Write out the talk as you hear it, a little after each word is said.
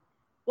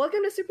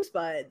Welcome to Super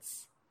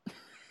Spuds. Oh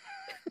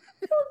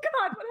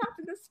God, what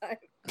happened this time?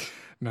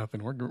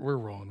 Nothing. We're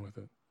rolling with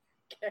it.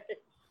 Okay.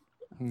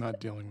 I'm not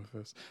dealing with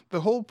this.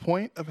 The whole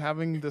point of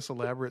having this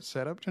elaborate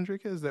setup,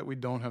 Chandrika, is that we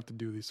don't have to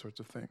do these sorts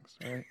of things,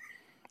 right?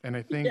 And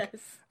I think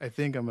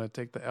I'm gonna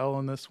take the L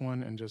on this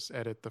one and just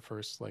edit the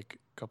first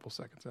couple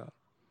seconds out.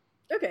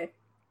 Okay,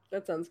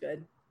 that sounds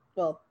good.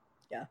 Well,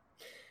 yeah.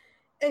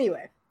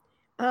 Anyway,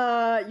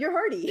 you're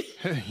Hardy.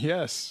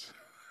 Yes,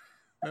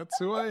 that's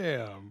who I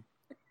am.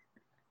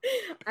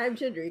 I'm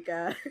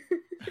Chandrika.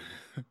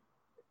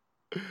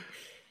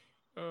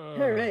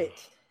 All right.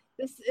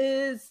 This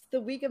is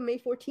the week of May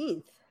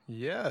 14th.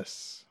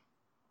 Yes.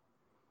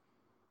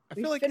 I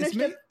feel like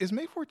is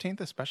May 14th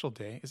a special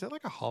day? Is that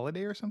like a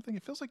holiday or something?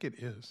 It feels like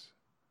it is.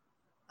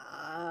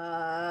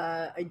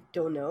 I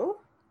don't know.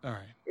 All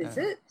right. Is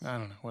it? I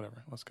don't know.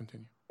 Whatever. Let's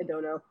continue. I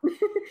don't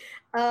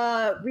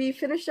know. We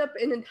finished up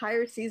an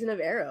entire season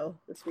of Arrow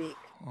this week.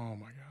 Oh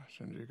my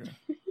gosh, Chandrika.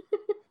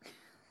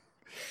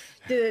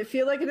 Did it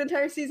feel like an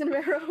entire season of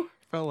Arrow?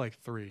 Felt like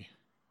 3.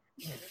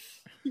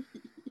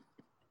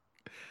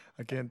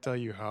 I can't tell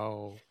you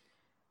how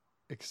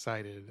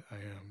excited I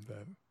am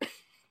that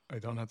I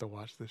don't have to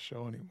watch this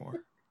show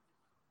anymore.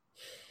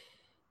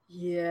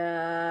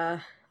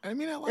 Yeah. I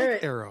mean, I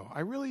like Arrow. I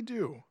really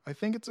do. I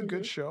think it's a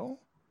good show.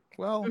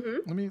 Well,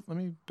 let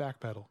me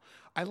backpedal.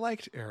 I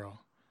liked Arrow.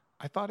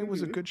 I thought it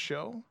was a good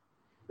show.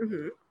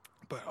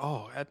 But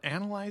at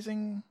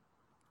analyzing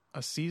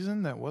a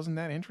season that wasn't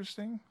that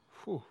interesting,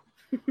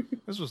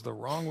 this was the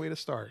wrong way to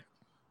start.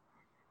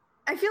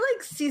 I feel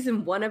like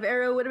season 1 of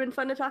Arrow would have been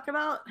fun to talk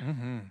about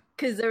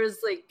because there was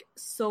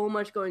so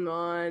much going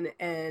on,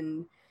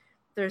 and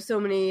there's so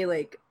many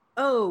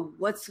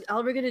what's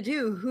Albert gonna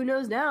do? Who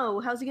knows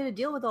now? How's he gonna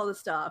deal with all this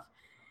stuff?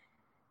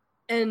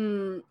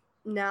 And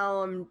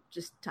now I'm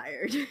just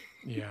tired.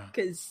 Yeah,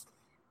 because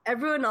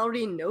everyone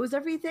already knows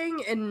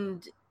everything,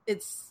 and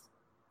it's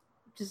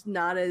just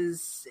not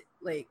as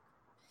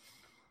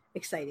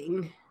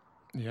exciting.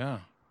 Yeah.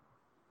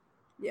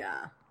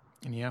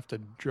 And you have to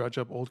drudge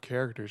up old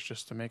characters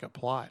just to make a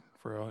plot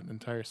for an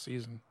entire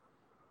season.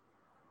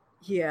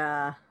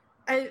 Yeah.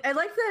 I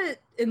like that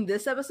in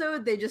this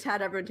episode, they just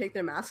had everyone take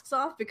their masks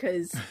off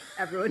because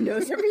everyone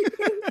knows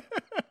everything.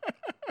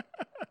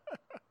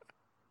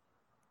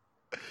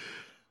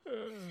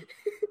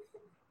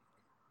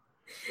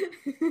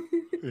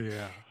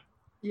 Yeah.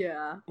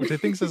 Yeah. Which I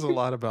think says a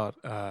lot about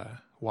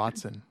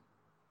Watson.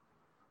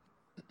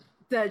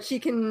 That she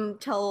can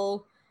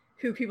tell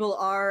who people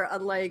are,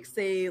 unlike,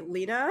 say,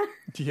 Lena.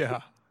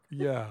 Yeah.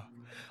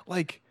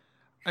 I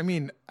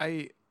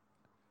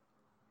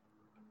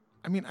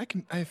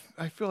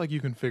feel like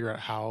you can figure out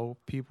how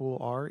people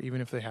are,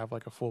 even if they have a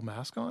full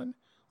mask on.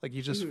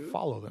 You just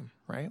follow them,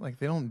 right?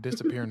 They don't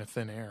disappear into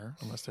thin air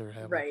unless they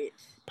have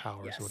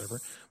powers or whatever.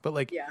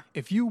 But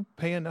if you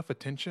pay enough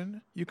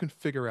attention, you can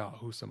figure out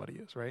who somebody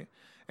is, right?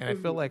 And I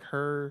feel like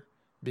her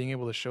being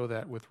able to show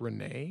that with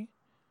Renee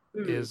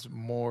is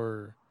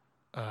more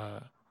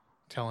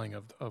telling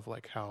of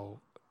how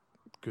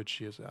good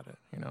she is at it,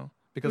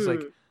 because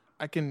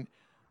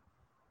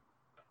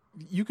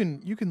you can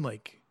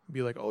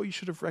be like, oh, you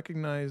should have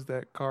recognized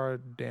that Kara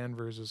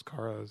Danvers is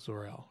Kara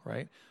Zor-El,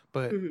 right?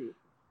 But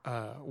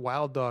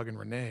Wild Dog and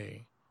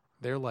Renee,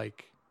 they're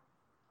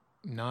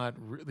not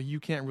really,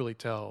 you can't really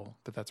tell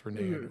that that's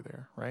Renee under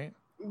there, right?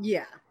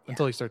 Yeah.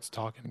 Until he starts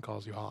talking and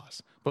calls you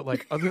Haas. But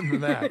other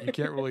than that, you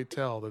can't really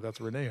tell that that's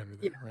Renee under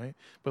there, right?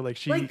 But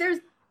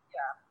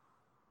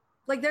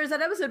there's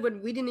that episode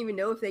when we didn't even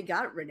know if they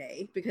got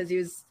Renee because he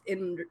was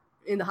in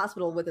the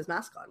hospital with his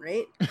mask on,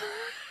 right?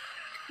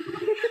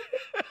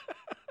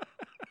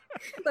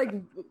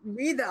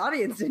 We, the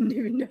audience, didn't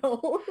even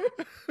know.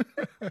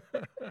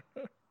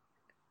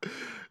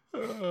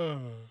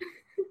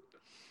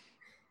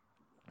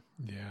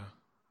 Yeah.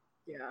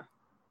 Yeah.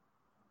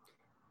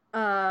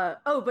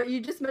 But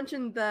you just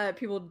mentioned that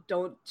people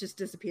don't just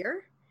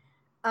disappear.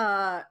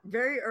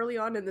 Very early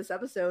on in this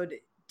episode,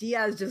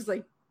 Diaz just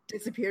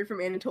disappeared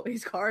from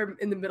Anatoli's car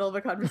in the middle of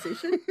a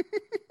conversation.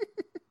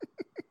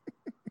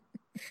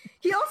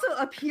 He also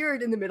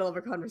appeared in the middle of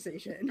a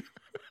conversation.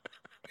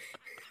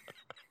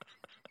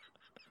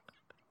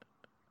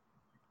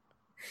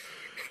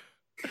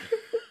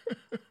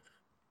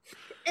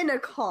 In a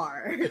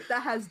car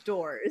that has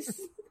doors.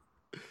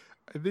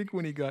 I think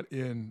when he got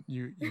in,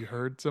 you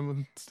heard some of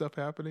the stuff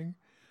happening.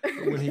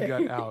 But when he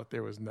got out,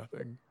 there was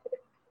nothing.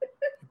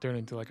 He turned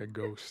into a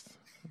ghost.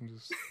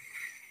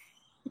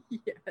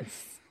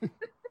 Yes.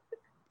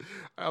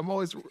 I'm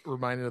always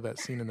reminded of that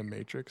scene in The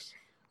Matrix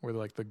where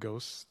the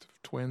ghost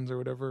twins or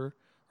whatever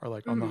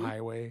are on the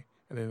highway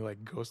and then they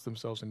ghost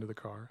themselves into the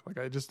car.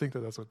 I just think that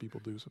that's what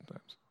people do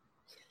sometimes.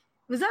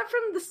 Was that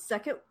from the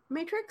second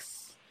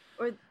Matrix?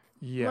 Or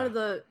one of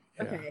the...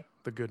 Yeah, okay.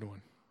 The good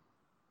one.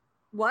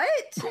 What?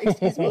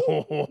 Excuse me?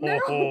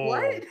 No,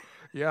 what?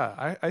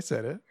 Yeah, I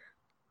said it.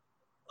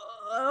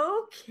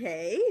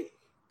 Okay.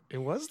 It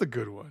was the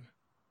good one.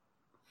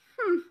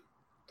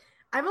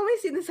 I've only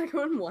seen the second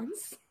one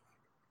once.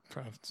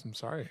 I'm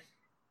sorry.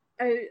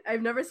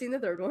 I've never seen the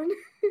third one.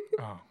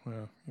 Oh,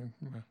 well,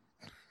 you're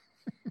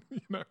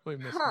not really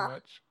missing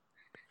much.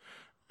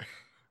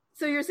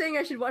 So you're saying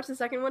I should watch the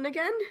second one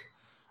again?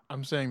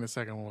 I'm saying the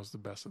second one was the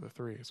best of the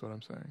three, is what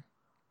I'm saying.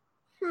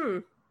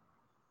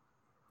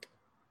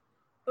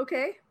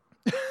 Okay.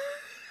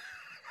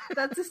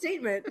 That's a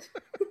statement.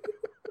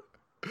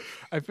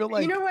 I feel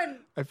like, you know what?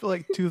 I feel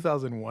like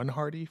 2001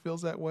 Hardy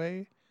feels that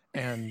way,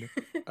 and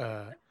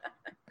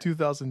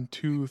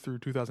 2002 through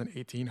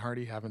 2018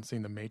 Hardy haven't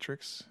seen The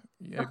Matrix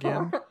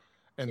again,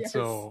 and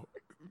so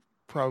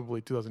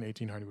probably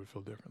 2018 Hardy would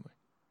feel differently.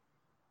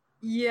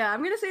 Yeah,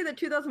 I'm gonna say that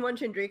 2001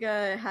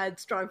 Chandrika had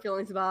strong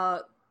feelings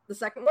about the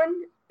second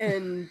one,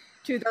 and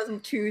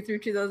 2002 through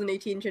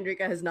 2018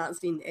 Chandrika has not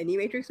seen any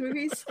Matrix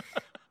movies.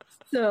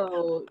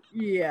 So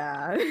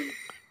yeah.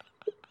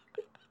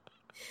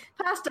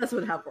 Past us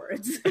would have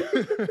words.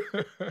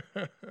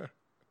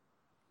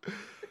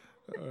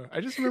 I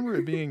just remember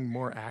it being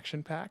more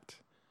action-packed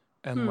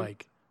and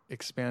like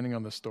expanding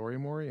on the story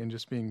more and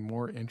just being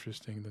more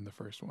interesting than the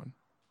first one.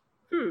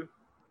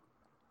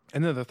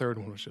 And then the third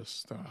one was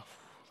just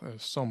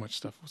so much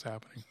stuff was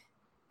happening.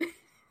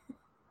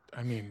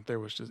 I mean, it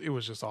was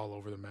just all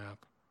over the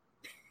map.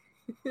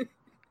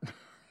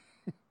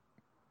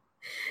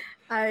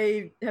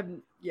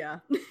 Yeah.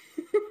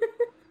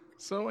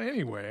 So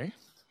anyway,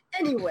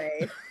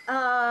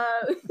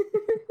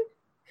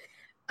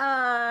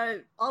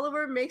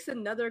 Oliver makes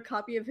another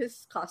copy of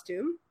his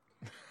costume.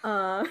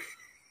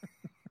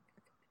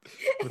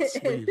 with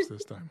sleeves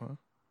this time, huh?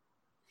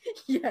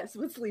 Yes,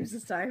 with sleeves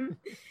this time.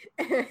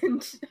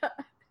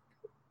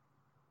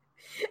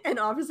 And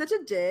offers it to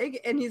Dig,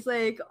 and he's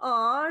like,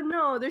 "Oh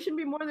no, there shouldn't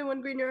be more than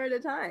one Green Arrow at a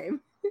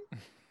time."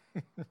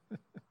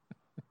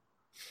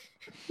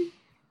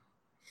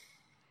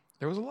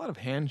 There was a lot of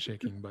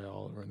handshaking by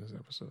Oliver in this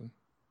episode.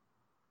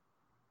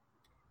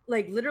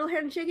 Like literal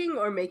handshaking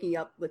or making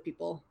up with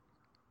people?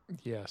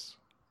 Yes.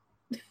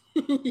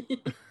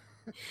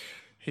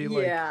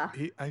 Yeah.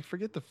 I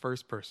forget the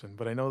first person,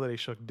 but I know that he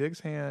shook Dig's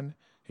hand,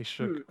 he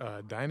shook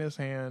Dinah's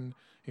hand,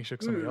 he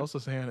shook somebody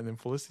else's hand, and then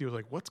Felicity was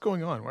like, "What's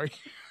going on? Why are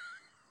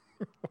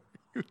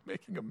you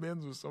making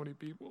amends with so many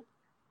people?"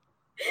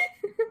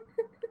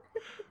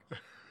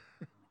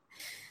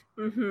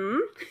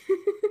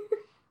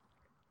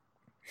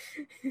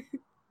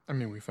 I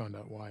mean, we found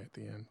out why at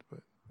the end, but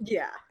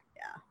yeah.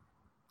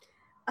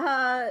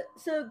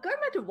 So going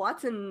back to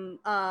Watson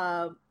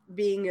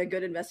being a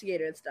good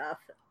investigator and stuff,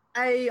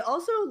 I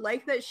also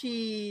like that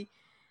she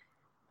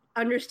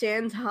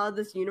understands how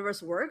this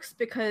universe works,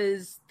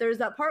 because there's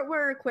that part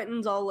where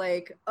Quentin's all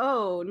like,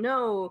 "Oh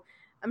no,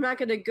 I'm not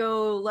gonna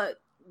go let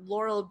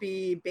Laurel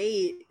be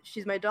bait.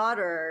 She's my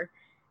daughter."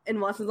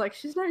 And Watson's like,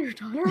 "She's not your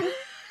daughter."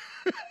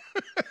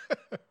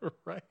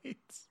 Right.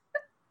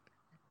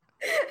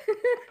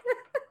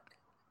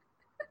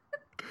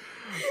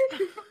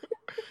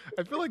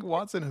 I feel like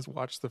Watson has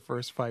watched the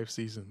first 5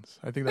 seasons.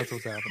 I think that's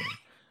what's happening.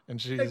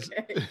 And she's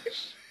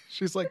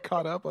like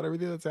caught up on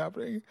everything that's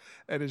happening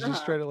and is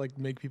just trying to like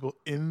make people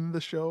in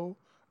the show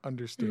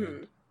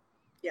understand.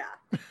 Yeah.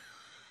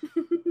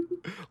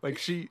 Like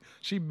she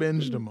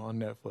binged them on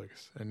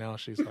Netflix and now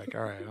she's like,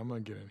 "All right, I'm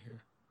going to get in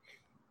here."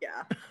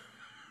 Yeah.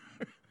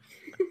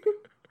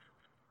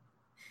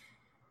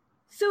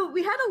 So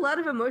we had a lot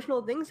of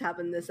emotional things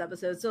happen this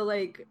episode. So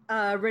like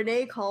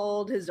Renee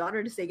called his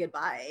daughter to say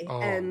goodbye. Oh,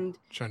 and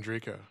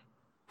Chandrika.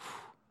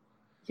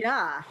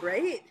 Yeah,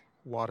 right?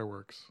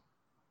 Waterworks.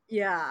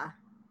 Yeah.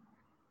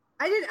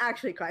 I didn't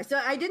actually cry. So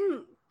I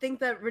didn't think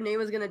that Renee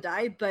was going to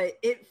die, but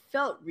it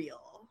felt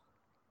real.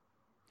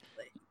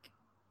 Like,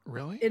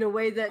 really? In a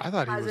way that I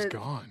thought he was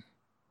gone.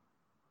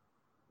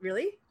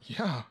 Really?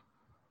 Yeah.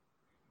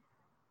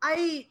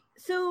 I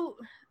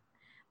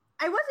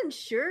wasn't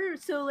sure.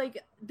 So,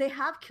 like, they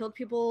have killed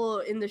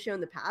people in the show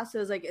in the past. So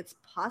I was like, it's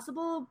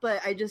possible,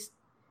 but I just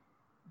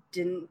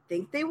didn't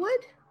think they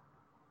would.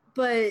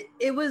 But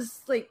it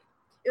was like,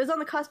 it was on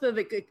the cusp of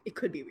it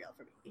could be real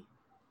for me.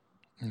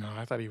 No,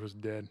 I thought he was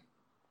dead.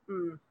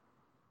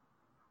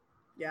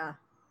 Yeah.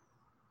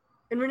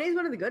 And Renee's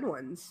one of the good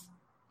ones.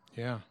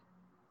 Yeah.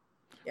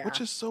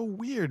 Which is so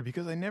weird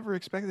because I never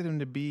expected him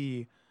to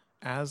be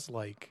as,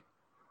 like,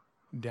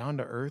 down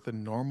to earth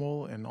and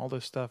normal and all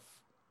this stuff.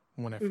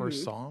 When I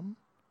first saw him,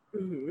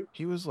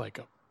 he was like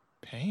a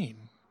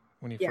pain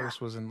when he first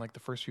was in like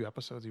the first few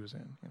episodes he was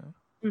in, you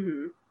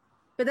know?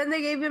 But then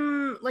they gave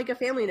him like a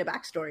family and a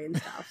backstory and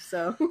stuff.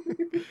 So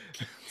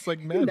it's like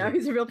magic. Now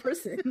he's a real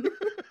person.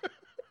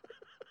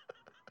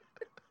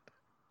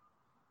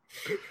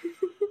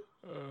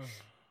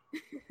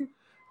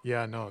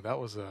 Yeah, no, that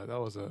was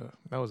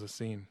a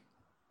scene.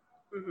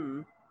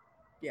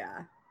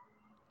 Yeah.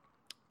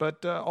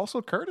 But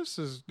also Curtis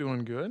is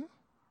doing good.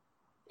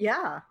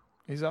 Yeah.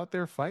 He's out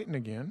there fighting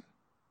again,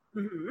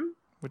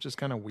 which is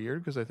kind of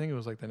weird because I think it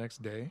was like the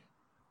next day.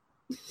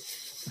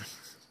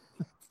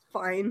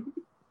 Fine.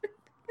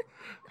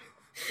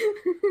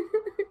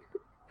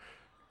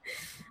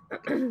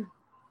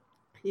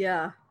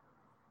 Yeah.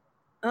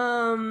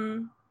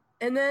 And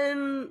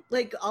then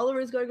like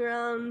Oliver's going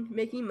around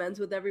making amends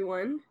with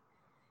everyone.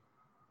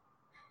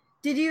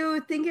 Did you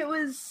think it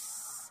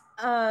was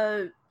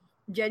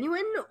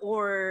genuine,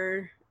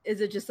 or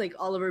is it just like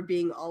Oliver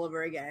being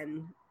Oliver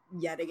again,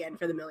 yet again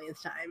for the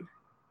millionth time?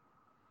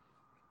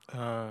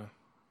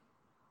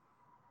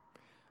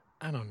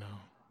 I don't know.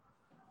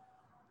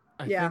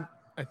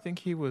 I think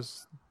he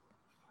was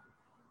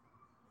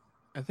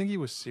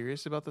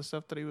serious about the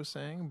stuff that he was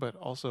saying, but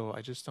also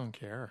I just don't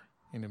care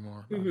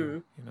anymore about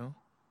him, you know?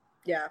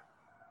 Yeah.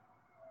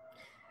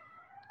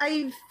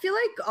 I feel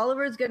like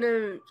Oliver's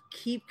gonna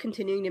keep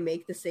continuing to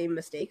make the same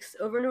mistakes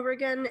over and over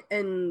again,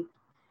 and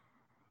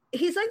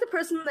he's like the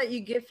person that you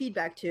give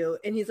feedback to,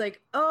 and he's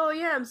like, "Oh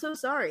yeah, I'm so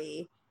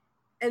sorry,"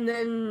 and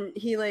then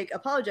he like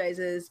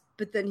apologizes,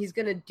 but then he's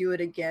gonna do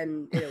it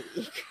again in a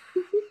week.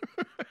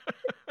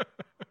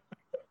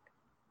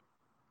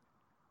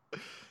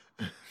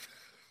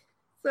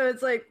 So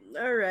it's like,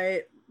 all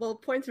right, well,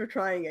 points for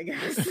trying, I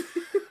guess.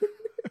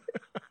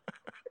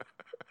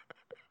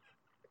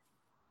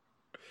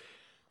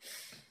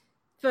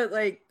 But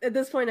like at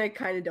this point, I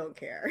kind of don't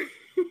care.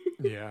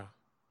 Yeah.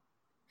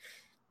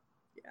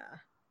 Yeah.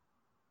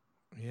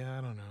 Yeah,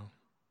 I don't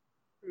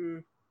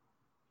know.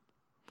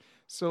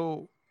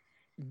 So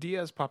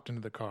Diaz popped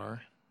into the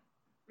car,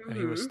 and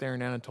he was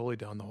staring Anatoly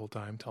down the whole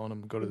time, telling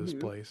him to go to this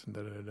place and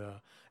da da da.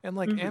 And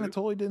like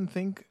Anatoly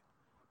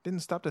didn't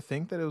stop to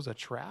think that it was a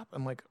trap,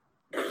 and like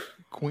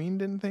Queen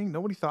didn't think.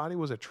 Nobody thought it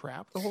was a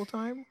trap the whole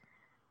time.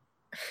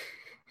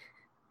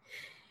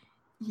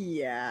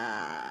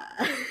 Yeah.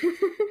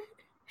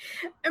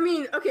 I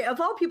mean, okay,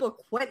 of all people,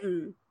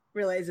 Quentin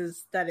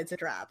realizes that it's a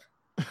trap.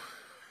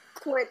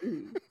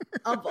 Quentin,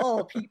 of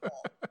all people,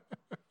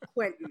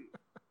 Quentin.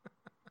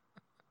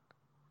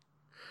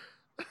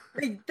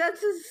 Like,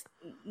 that's just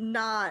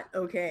not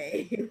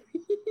okay.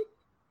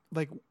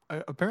 Like,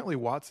 apparently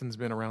Watson's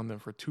been around them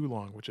for too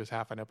long, which is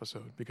half an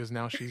episode, because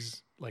now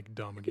she's like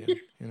dumb again,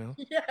 you know?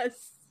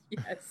 Yes.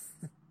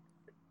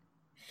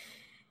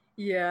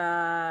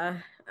 Yeah,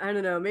 I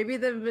don't know. Maybe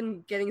they've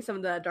been getting some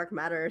of that dark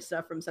matter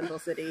stuff from Central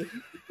City.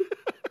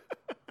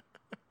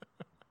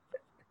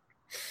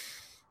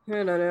 I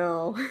don't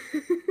know.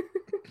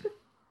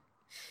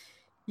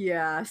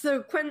 Yeah,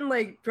 so Quentin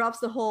like drops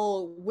the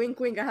whole wink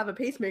wink I have a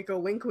pacemaker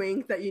wink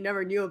wink that you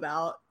never knew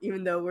about,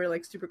 even though we're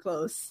like super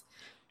close.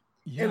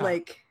 Yeah. And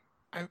like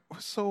I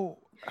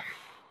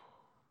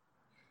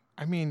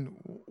mean,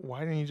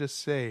 why didn't you just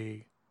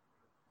say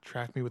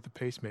track me with the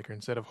pacemaker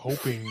instead of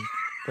hoping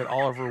that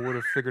Oliver would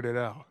have figured it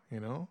out, you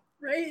know?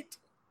 Right.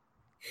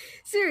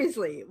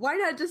 Seriously, why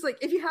not just like,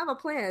 if you have a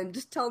plan,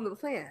 just tell them the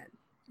plan.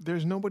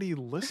 There's nobody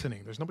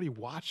listening. There's nobody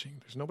watching.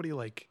 There's nobody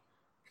like,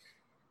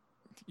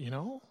 you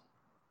know?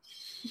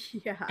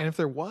 Yeah. And if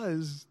there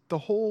was, the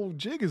whole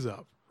jig is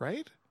up,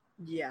 right?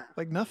 Yeah.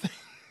 Like nothing.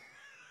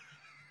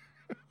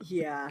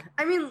 Yeah.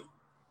 I mean,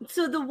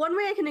 so the one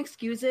way I can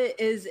excuse it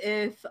is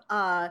if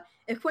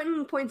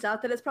Quentin points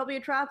out that it's probably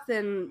a trap,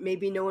 then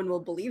maybe no one will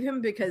believe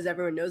him because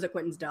everyone knows that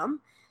Quentin's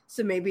dumb.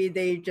 So maybe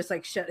they just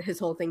like shut his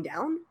whole thing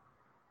down.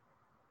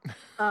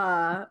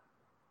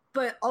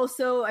 But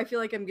also I feel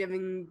like I'm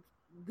giving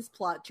this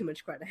plot too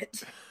much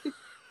credit.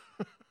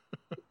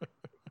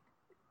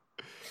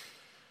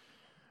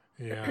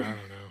 Yeah, I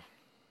don't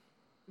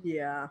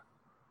know.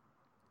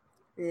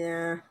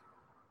 Yeah.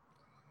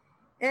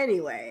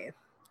 Anyway,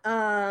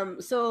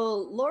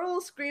 so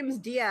Laurel screams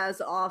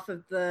Diaz off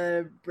of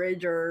the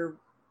bridge or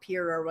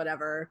pier or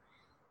whatever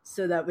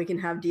so that we can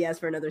have Diaz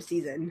for another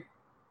season.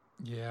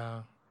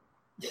 Yeah.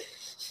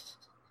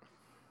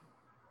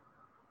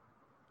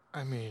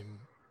 I mean,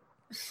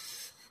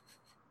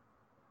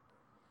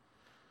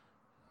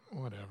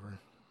 whatever.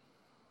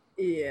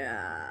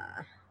 Yeah.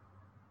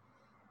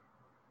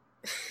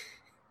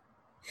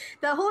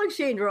 That whole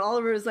exchange where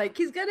Oliver is like,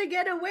 he's gonna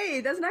get away,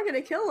 that's not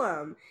gonna kill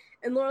him.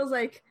 And Laurel's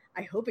like,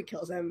 I hope it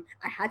kills him.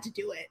 I had to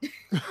do it.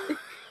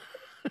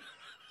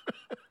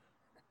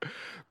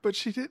 But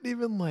she didn't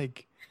even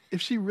like,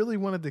 if she really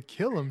wanted to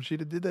kill him,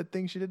 she'd have did that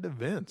thing she did to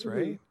Vince,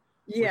 right?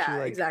 Yeah, she,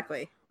 like,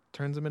 exactly.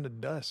 Turns him into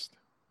dust.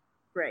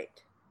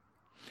 Right.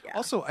 Yeah.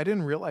 Also, I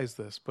didn't realize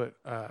this, but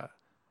I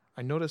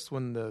noticed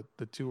when the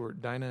two were,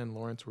 Dinah and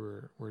Lawrence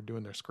were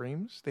doing their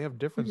screams, they have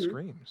different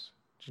screams.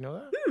 Did you know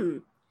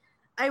that?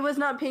 I was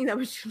not paying that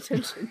much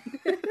attention.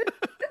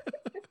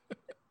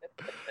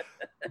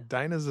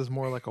 Dinah's is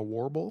more like a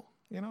warble,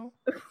 you know?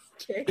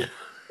 Okay.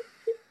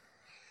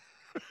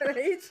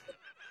 Right?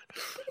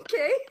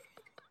 Okay.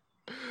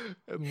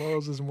 And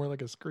Laurel's is more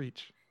like a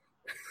screech.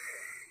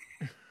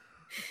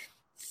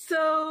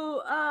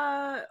 So,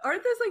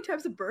 aren't those like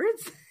types of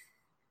birds?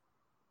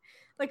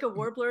 Like a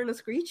warbler and a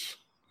screech?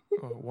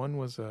 One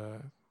was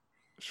a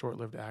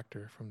short-lived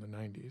actor from the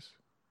 90s.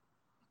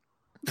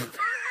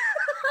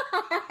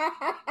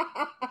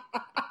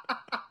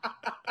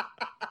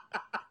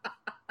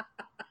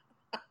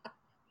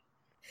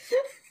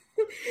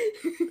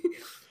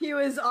 He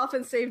was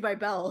often saved by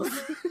bells.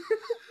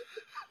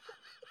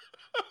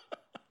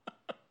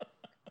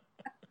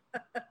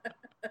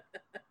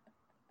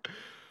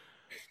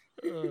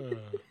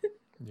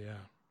 Yeah.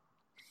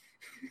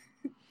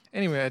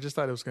 Anyway, I just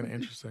thought it was kind of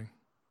interesting.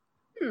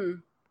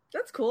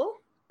 That's cool.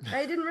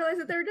 I didn't realize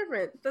that they were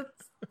different.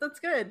 That's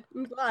good.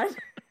 I'm glad.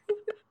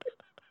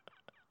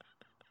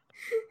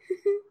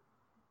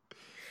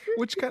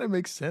 Which kind of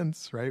makes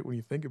sense, right? When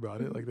you think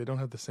about it, like they don't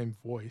have the same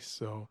voice,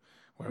 so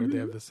why would they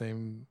have the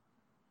same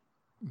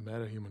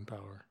metahuman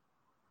power?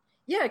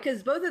 Yeah,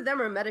 because both of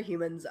them are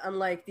metahumans,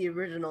 unlike the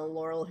original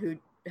Laurel, who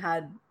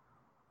had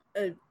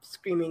a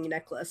screaming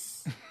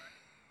necklace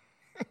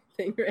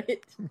thing,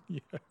 right?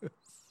 Yes.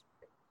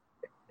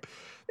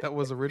 That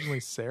was originally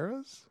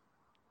Sarah's?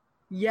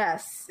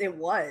 Yes, it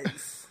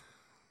was.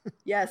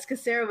 Yes,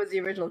 because Sarah was the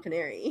original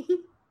canary.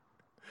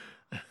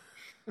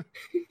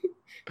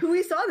 Who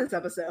we saw this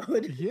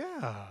episode.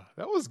 Yeah,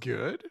 that was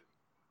good.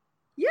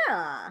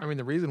 Yeah. I mean,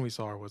 the reason we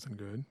saw her wasn't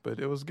good, but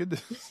it was good to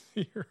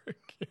see her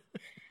again.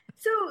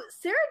 So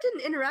Sarah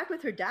didn't interact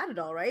with her dad at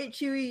all, right?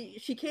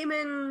 She came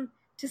in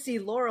to see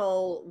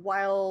Laurel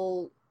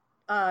while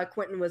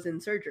Quentin was in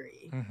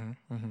surgery.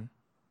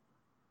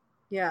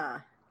 Yeah.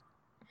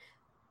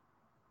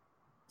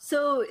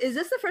 So is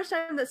this the first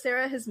time that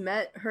Sarah has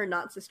met her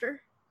not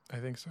sister? I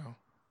think so.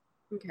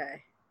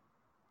 Okay.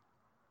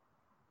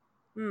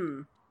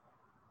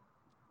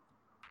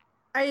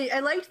 I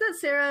liked that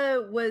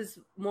Sarah was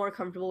more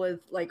comfortable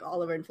with like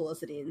Oliver and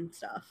Felicity and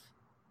stuff.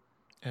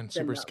 And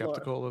super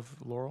skeptical Laurel. Of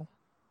Laurel?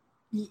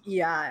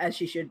 Yeah, as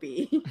she should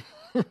be.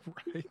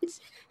 Right.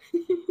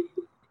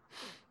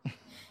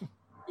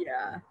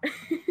 Yeah.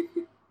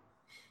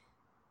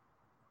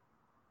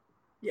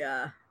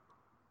 Yeah.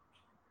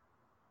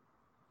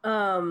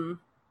 Going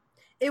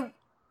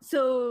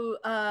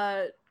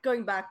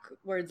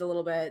backwards a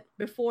little bit,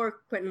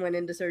 before Quentin went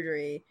into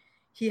surgery,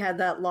 he had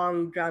that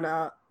long drawn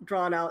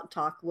out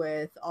talk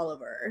with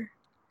Oliver.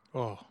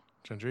 Oh,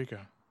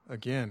 Chandrika.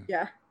 Again.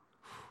 Yeah.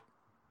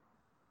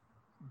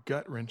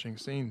 Gut-wrenching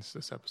scenes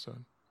this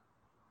episode.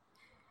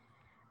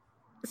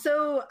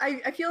 So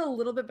I feel a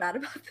little bit bad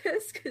about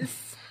this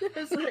because it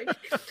was like,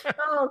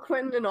 oh,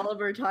 Quentin and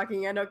Oliver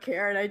talking, I don't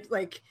care, and I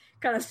like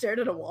kind of stared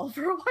at a wall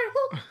for a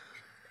while.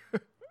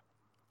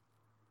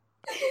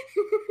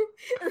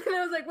 And then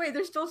I was like, wait,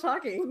 they're still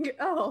talking.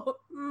 Oh,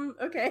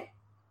 okay.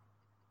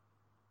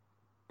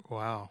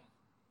 Wow.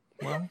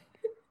 Well,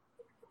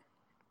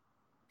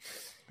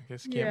 I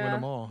guess you can't win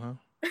them all, huh?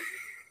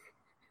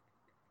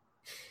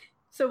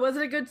 So was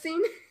it a good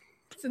scene?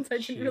 Since I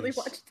didn't really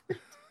watch it.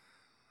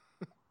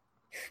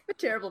 A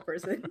terrible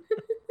person.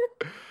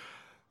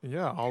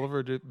 Yeah,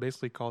 Oliver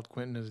basically called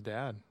Quentin his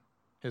dad,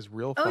 his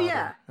real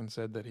father, and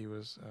said that he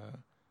was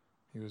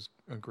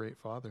a great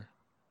father.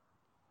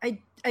 I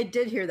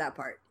did hear that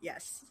part.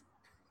 Yes.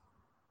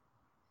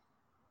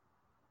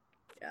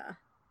 Yeah.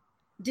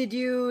 Did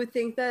you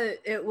think that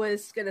it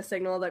was going to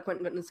signal that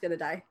Quentin was going to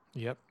die?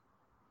 Yep.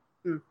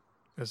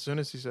 As soon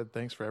as he said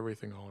thanks for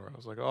everything, Oliver, I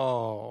was like,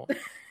 oh.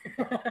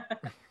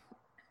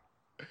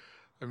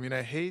 I mean,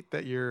 I hate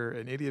that you're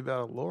an idiot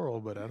about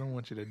Laurel, but I don't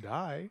want you to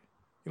die.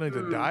 You don't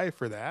need to die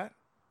for that.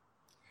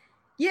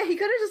 Yeah, he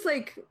could have just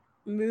like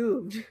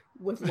moved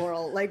with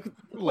Laurel. Like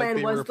the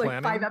plan was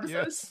like 5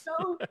 episodes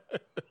ago.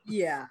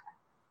 Yeah.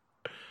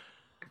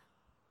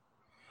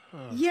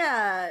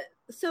 Yeah.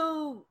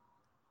 So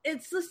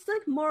it's just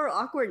like more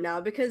awkward now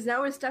because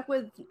now we're stuck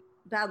with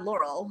bad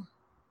Laurel.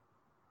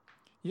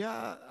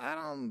 Yeah, I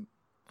don't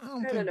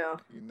know.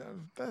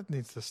 That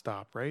needs to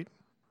stop, right?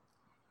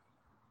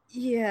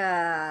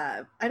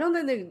 Yeah, I don't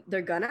think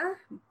they're gonna,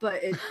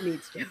 but it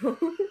needs to.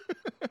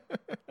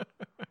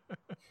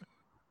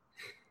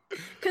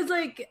 Because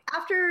like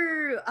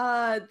after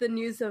the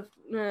news of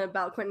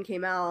about Quentin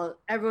came out,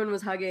 everyone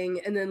was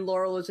hugging, and then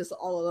Laurel was just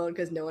all alone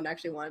because no one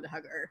actually wanted to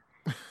hug her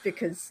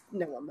because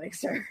no one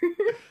likes her.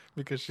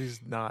 Because she's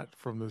not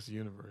from this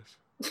universe.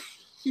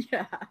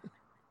 Yeah.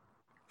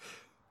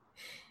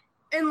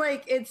 And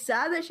like it's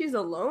sad that she's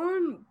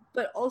alone,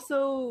 but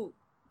also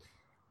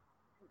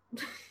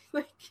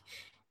like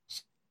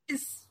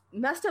she's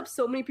messed up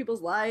so many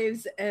people's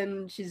lives,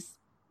 and she's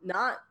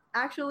not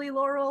actually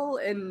Laurel,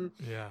 and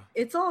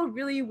it's all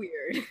really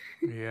weird.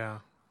 Yeah.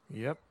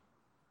 Yep.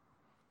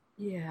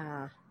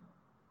 Yeah.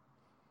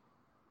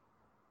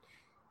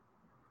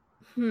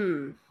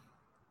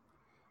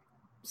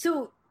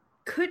 So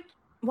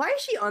why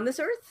is she on this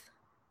earth?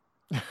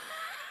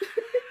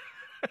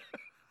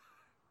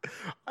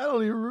 I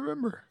don't even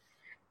remember.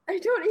 I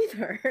don't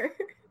either.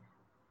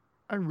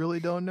 I really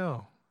don't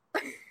know.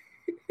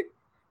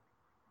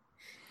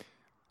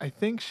 I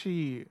think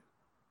she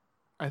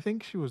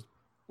was.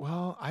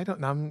 Well, I don't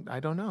know. I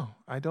don't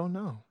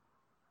know.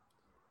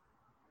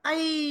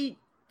 I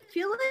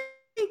feel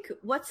like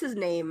what's his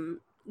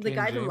name? The King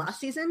guy James? from last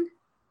season?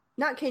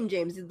 Not King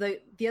James.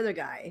 The other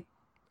guy.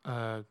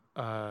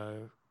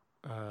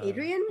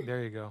 Adrian?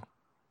 There you go.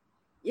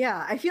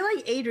 Yeah, I feel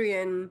like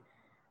Adrian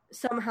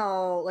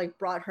somehow like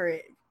brought her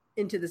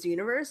into this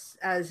universe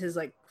as his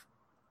like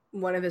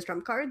one of his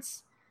trump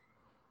cards.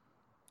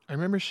 I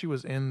remember she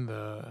was in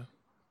the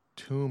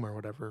tomb or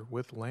whatever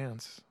with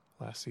Lance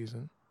last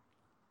season.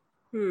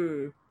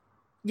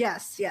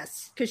 Yes,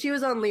 because she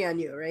was on Lian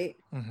Yu, right?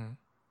 Mm-hmm.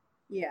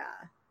 Yeah.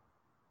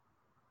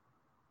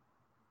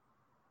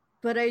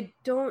 but I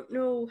don't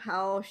know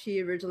how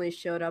she originally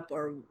showed up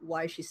or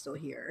why she's still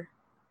here.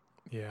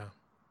 Yeah.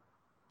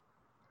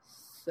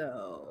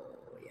 So,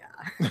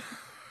 yeah.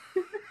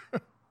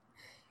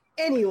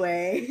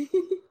 Anyway.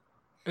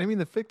 I mean,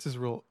 the fix is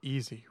real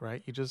easy,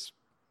 right? You just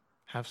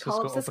have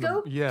Call Cisco up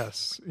Cisco?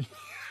 Yes.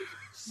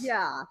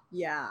 Yeah.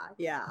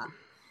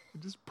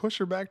 Just push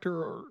her back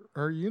to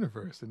her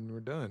universe and we're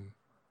done.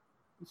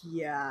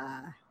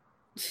 Yeah.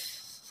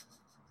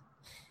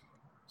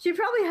 She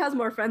probably has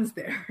more friends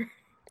there.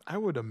 I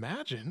would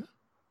imagine.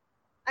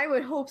 I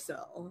would hope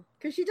so.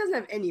 Because she doesn't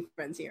have any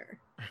friends here.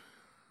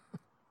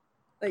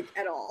 Like,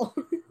 at all.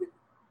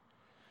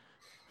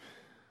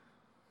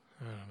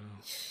 I don't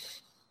know.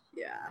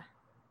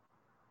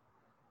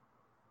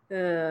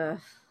 Yeah.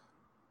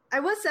 I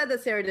was sad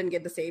that Sarah didn't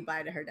get to say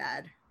bye to her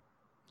dad.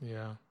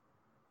 Yeah.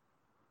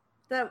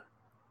 That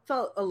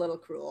felt a little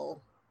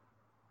cruel.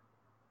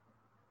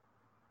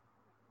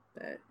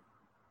 But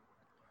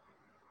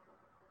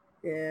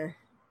yeah.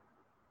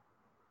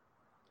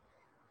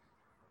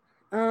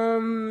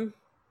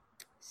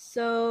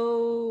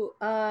 So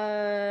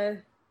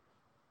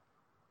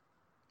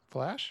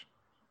Flash?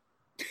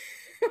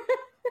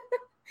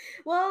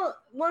 Well,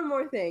 one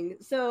more thing.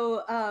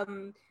 So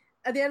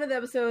at the end of the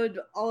episode,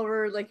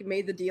 Oliver like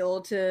made the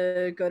deal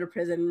to go to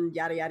prison,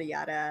 yada yada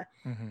yada.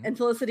 Mm-hmm. And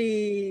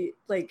Felicity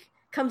like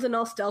comes in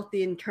all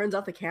stealthy and turns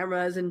off the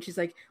cameras and she's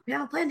like, "We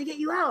have a plan to get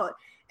you out."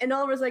 And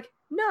Oliver's like,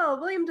 "No,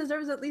 William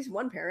deserves at least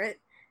one parent."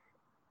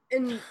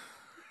 And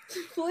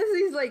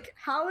Felicity's like,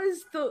 "How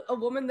is a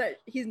woman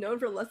that he's known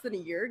for less than a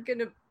year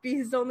gonna be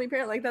his only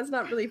parent? Like, that's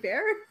not really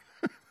fair."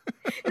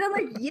 And I'm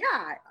like,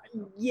 yeah,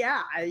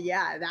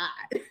 that.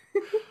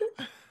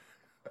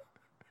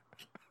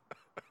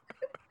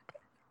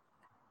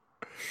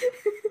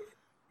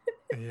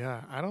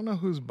 Yeah, I don't know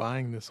who's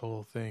buying this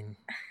whole thing.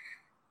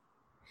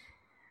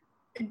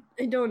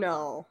 I don't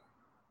know.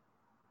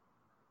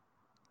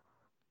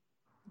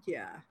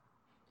 Yeah.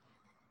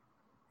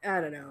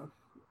 I don't know.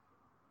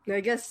 I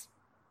guess,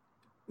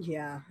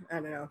 yeah, I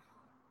don't know.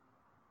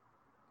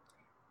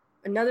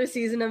 Another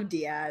season of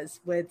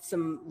Diaz with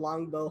some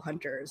longbow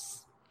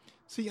hunters.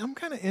 See, I'm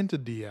kind of into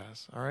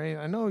Diaz, all right?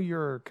 I know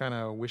you're kind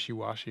of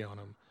wishy-washy on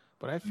him,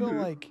 but I feel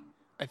like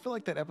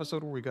that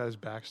episode where we got his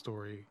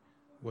backstory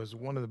was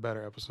one of the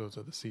better episodes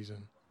of the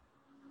season.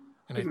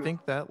 And I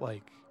think that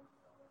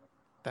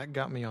that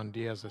got me on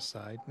Diaz's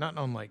side. Not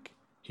on like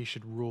he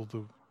should rule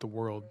the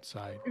world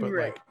side, but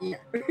like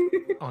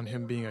on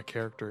him being a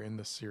character in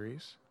the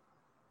series.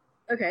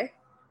 Okay.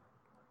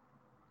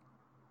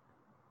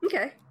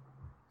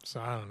 So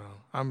I don't know.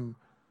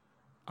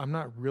 I'm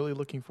not really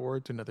looking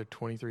forward to another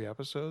 23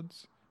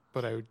 episodes,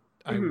 but I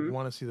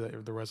want to see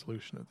the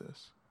resolution of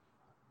this.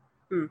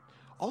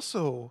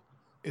 Also,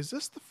 is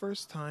this the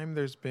first time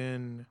there's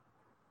been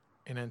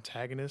an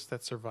antagonist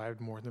that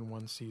survived more than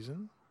one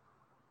season?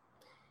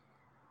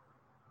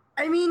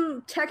 I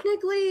mean,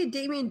 technically,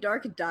 Damien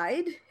Dark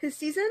died his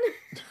season.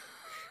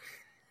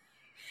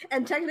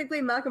 And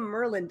technically, Malcolm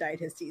Merlyn died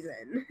his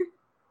season.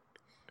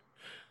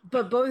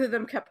 But both of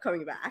them kept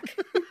coming back.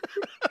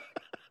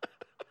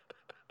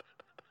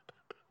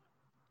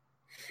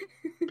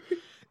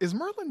 Is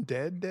Merlyn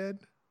dead?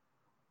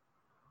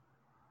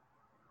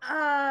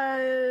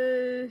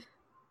 I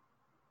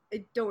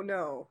don't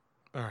know.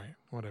 All right,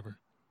 whatever.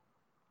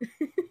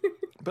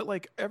 But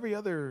like every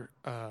other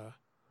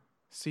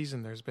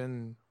season, there's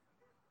been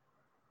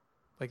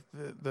like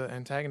the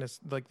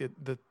antagonist, like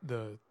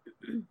the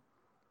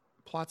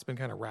plot's been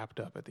kind of wrapped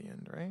up at the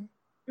end, right?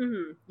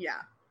 Mm-hmm.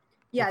 Yeah.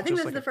 Yeah, I think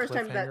this is the first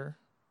time that.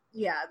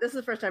 Yeah, this is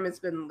the first time it's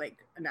been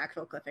like an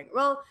actual cliffhanger.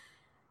 Well,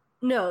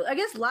 no, I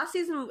guess last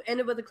season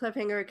ended with a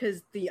cliffhanger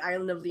because the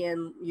island of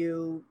Lian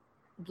Yu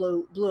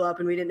blew up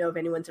and we didn't know if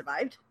anyone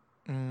survived.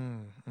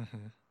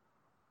 Mm-hmm.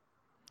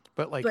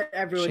 But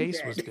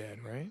Chase was dead,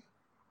 right?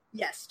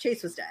 Yes,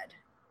 Chase was dead.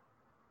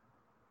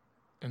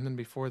 And then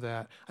before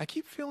that, I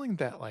keep feeling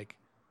that like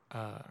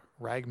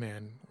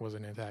Ragman was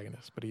an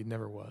antagonist, but he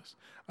never was.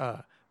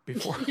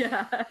 Before,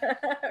 yeah,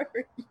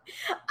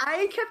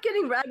 I kept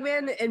getting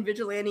Ragman and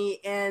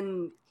Vigilante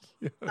and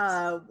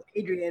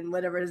Adrian,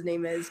 whatever his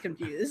name is,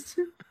 confused.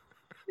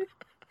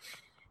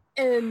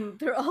 And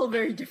they're all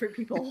very different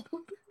people.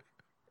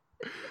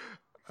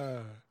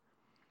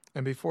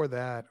 And before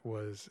that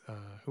was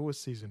who was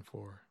season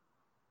 4?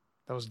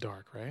 That was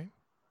Dark, right?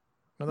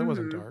 No, that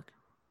wasn't Dark.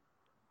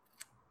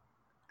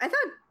 I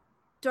thought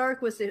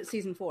Dark was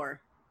season 4.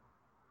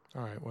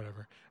 All right,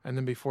 whatever. And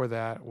then before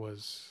that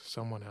was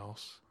someone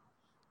else.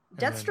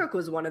 Deathstroke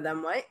was one of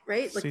them, right?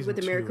 Like with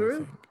the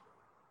Mirakuru?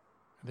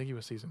 I think he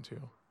was season 2.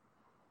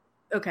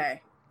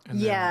 Okay. And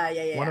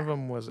yeah. One of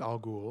them was Al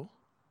Ghul.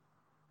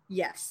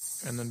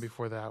 Yes. And then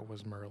before that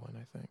was Merlyn,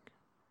 I think.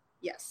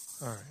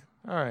 Yes.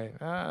 All right.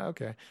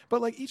 Okay.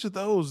 But like each of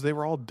those, they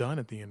were all done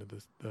at the end of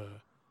the.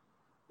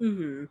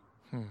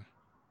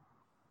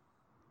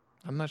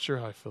 I'm not sure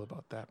how I feel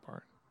about that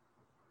part.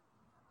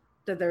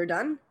 That they're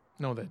done?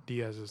 No, that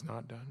Diaz is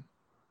not done.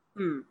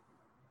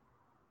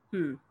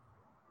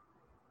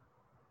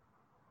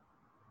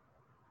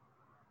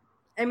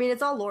 I mean,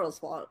 it's all Laurel's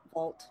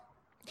fault.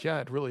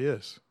 Yeah, it really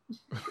is.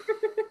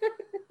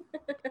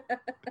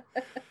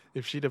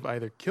 If she'd have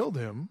either killed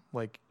him,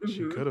 like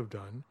she could have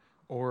done,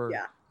 or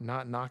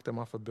not knocked him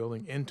off a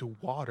building into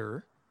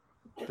water,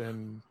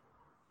 then...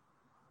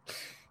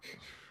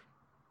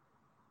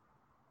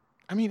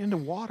 I mean, into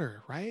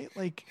water, right?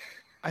 Like,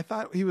 I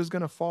thought he was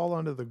going to fall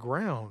onto the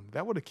ground.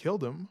 That would have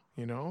killed him,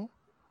 you know?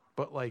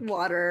 But, like...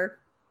 Water.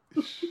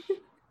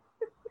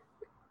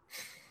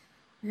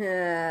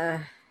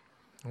 Yeah.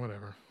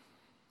 Whatever.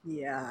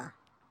 Yeah.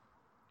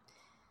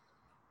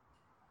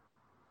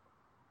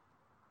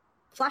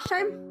 Flash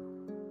time?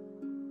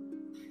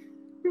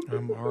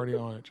 I'm already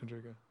on it,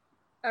 Chandrika.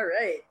 All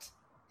right.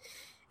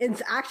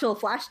 It's actual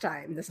flash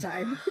time this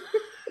time.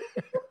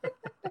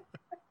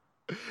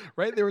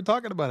 Right? They were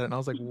talking about it, and I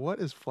was like, what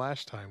is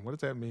flash time? What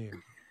does that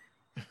mean?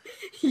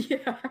 Yeah.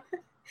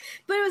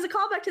 But it was a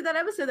callback to that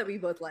episode that we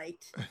both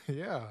liked.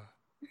 Yeah.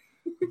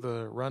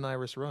 The Run,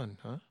 Iris, Run,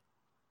 huh?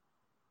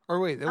 Or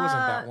wait, it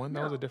wasn't that one.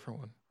 That was a different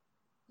one.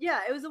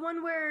 Yeah, it was the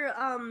one where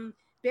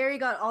Barry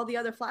got all the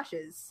other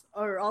flashes,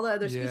 or all the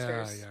other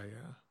speedsters.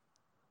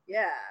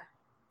 Yeah.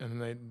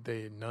 And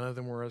they none of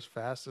them were as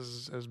fast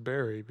as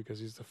Barry, because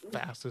he's the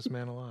fastest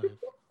man alive.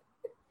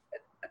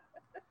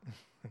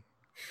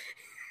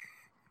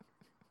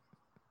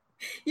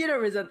 You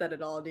don't resent that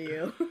at all, do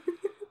you?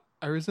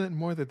 I resent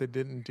more that they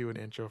didn't do an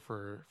intro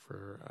for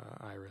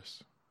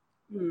Iris.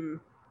 That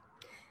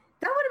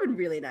would have been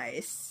really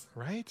nice.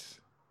 Right?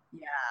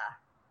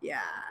 Yeah.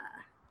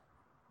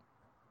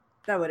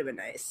 That would have been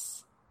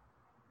nice.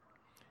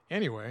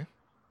 Anyway,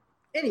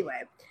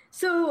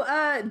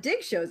 so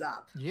Dig shows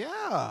up.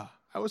 Yeah.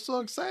 I was so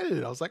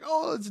excited. I was like,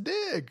 oh, it's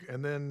Dig.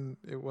 And then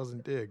it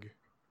wasn't Dig.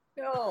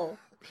 No.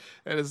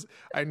 And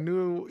I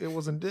knew it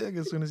wasn't Dig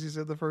as soon as he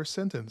said the first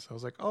sentence. I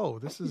was like, oh,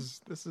 this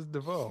is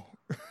DeVoe.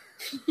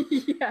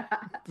 Yeah.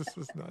 This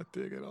is not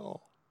Dig at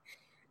all.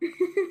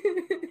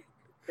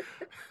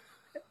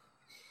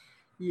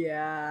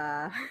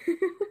 Yeah.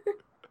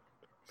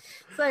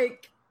 It's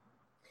like,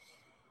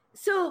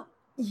 so,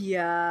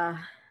 yeah.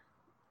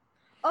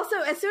 Also,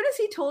 as soon as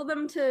he told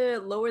them to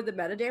lower the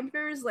meta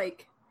dampers,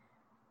 like,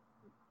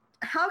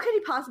 how could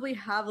he possibly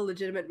have a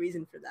legitimate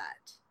reason for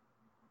that?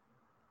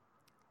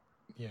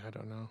 Yeah, I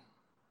don't know.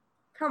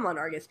 Come on,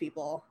 Argus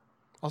people.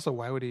 Also,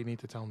 why would he need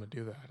to tell him to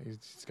do that?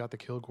 He's got the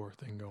Kilgore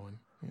thing going,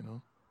 you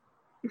know?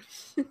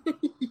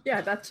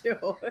 Yeah, that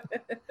too.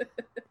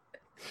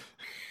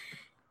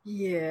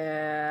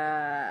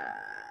 Yeah.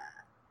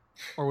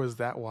 Or was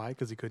that why?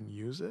 Because he couldn't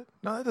use it?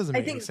 No, that doesn't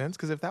make any sense.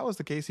 Because if that was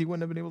the case, he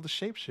wouldn't have been able to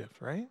shapeshift,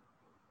 right?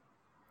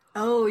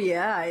 Oh,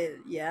 yeah.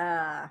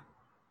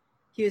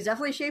 He was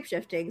definitely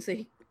shapeshifting, so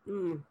he...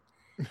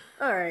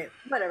 All right,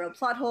 whatever.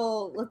 Plot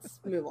hole, let's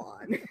move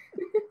on.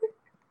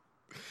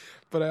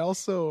 But I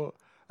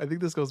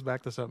think this goes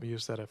back to something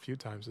you've said a few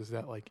times, is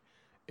that, like,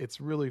 it's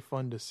really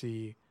fun to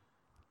see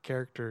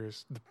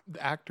characters, the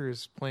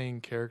actors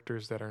playing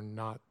characters that are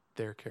not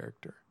their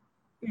character,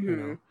 you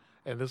know?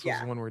 And this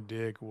was one where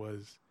Dig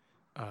was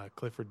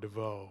Clifford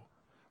DeVoe,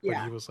 but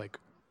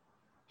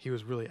he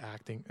was really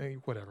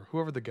acting, whatever,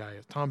 whoever the guy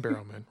is, Tom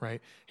Barrowman,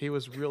 right? He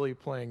was really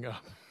playing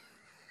up.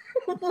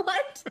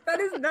 What?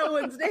 That is no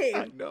one's name.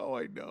 I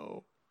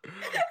know.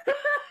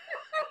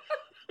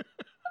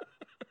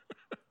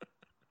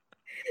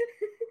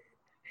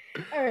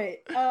 All right.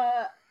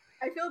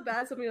 I feel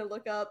bad, so I'm going to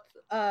look up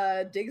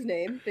Dig's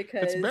name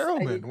because... It's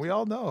Barrowman. We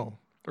all know.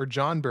 Or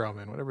John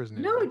Barrowman, whatever his name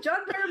is. No, John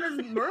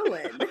Barrowman's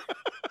Merlin.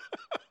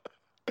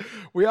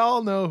 We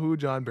all know who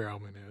John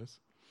Barrowman is.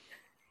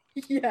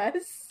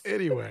 Yes.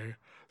 Anyway,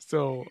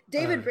 so...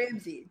 David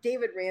Ramsey.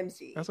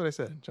 That's what I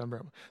said, John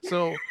Barrowman.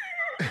 So...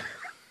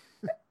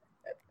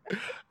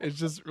 It's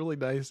just really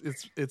nice.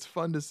 It's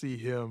fun to see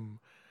him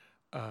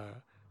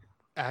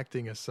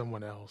acting as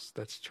someone else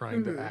that's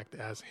trying to act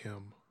as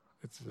him.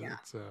 It's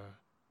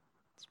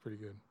pretty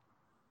good.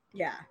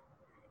 Yeah,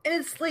 and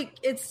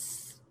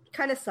it's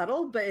kind of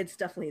subtle, but it's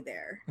definitely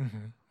there.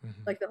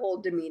 Like the whole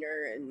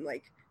demeanor and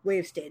like way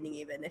of standing,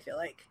 even I feel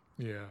like.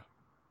 Yeah.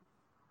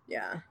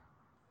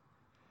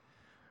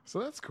 So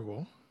that's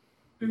cool.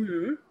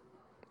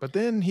 But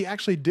then he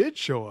actually did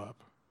show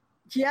up.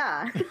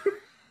 Yeah.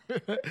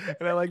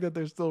 And I like that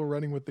they're still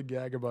running with the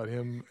gag about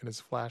him and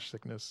his flash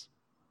sickness.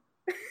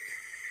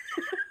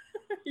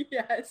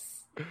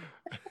 Yes.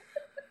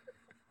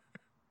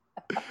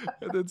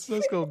 And then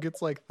Cisco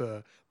gets like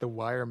the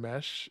wire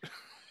mesh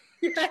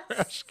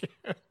trash can.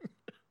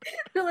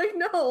 They're like,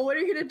 no, what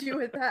are you going to do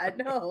with that?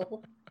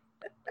 No.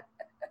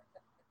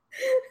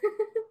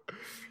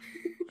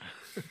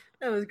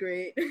 That was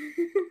great.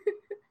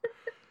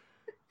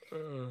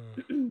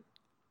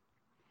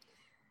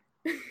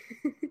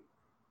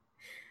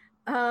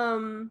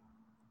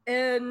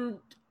 And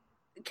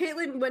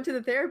Caitlin went to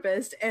the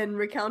therapist and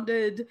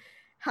recounted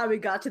how we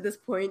got to this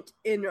point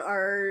in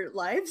our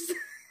lives.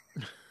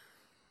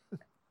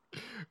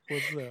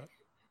 What's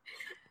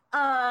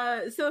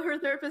that? So her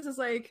therapist is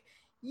like,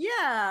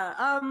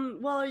 yeah,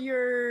 well,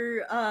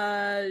 your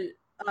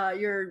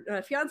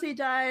fiance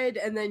died,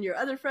 and then your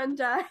other friend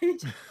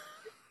died.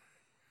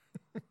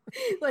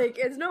 Like,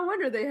 it's no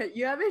wonder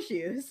you have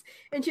issues.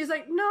 And she's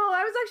like, no,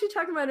 I was actually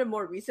talking about a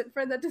more recent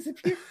friend that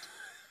disappeared.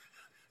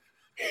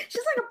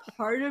 She's like a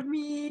part of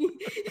me.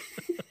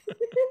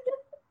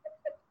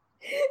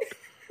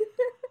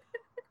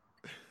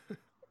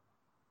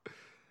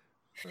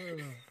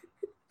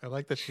 I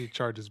like that she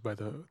charges by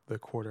the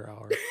quarter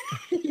hour.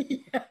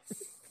 Yes.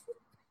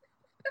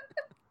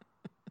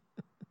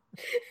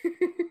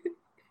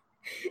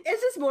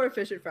 It's just more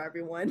efficient for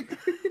everyone.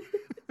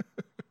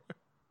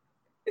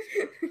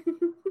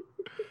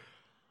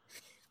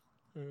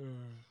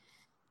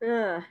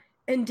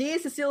 And D.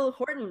 Cecile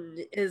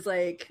Horton is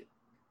like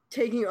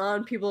taking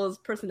on people's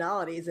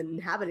personalities and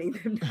inhabiting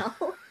them now.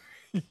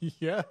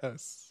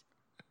 Yes.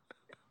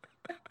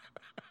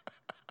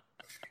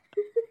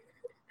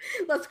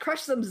 Let's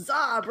crush some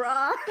za,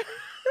 brah.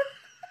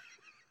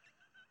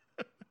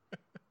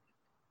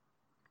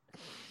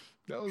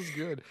 That was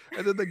good.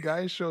 And then the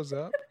guy shows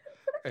up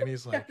and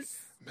he's like, yes.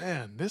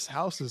 Man, this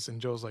house is, and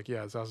Joe's like,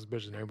 yeah, this house is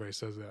bitch, and everybody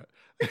says that.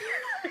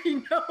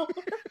 I know.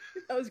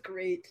 That was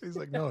great. He's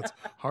like, no, it's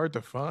hard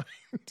to find.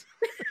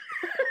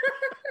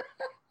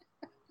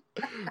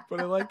 But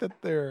I like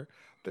that they're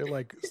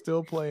like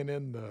still playing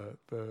in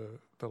the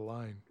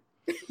line.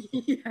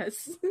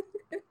 Yes.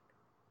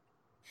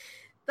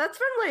 That's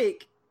from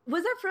like,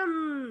 was that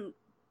from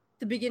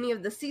the beginning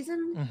of the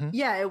season? Mm-hmm.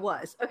 Yeah, it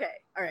was. Okay.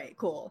 All right,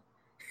 cool.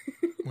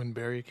 When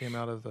Barry came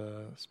out of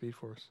the Speed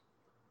Force.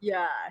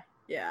 Yeah.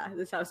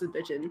 This house is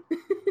bitchin'.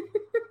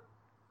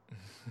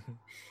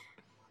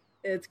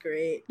 It's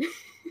great.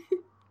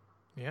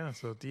 Yeah,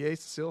 so D.A.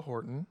 Cecile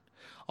Horton.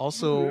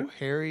 Also,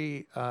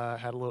 Harry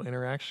had a little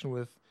interaction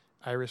with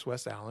Iris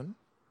West Allen.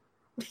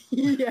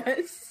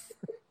 Yes.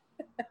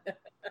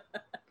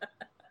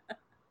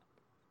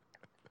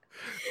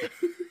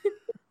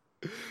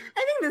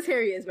 I think this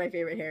Harry is my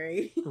favorite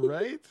Harry.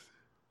 Right?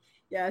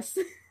 Yes.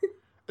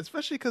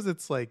 Especially because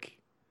it's like,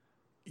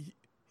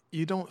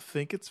 you don't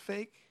think it's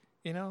fake,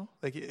 you know?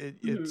 Like,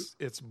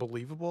 it's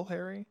believable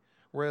Harry.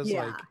 Whereas,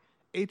 like,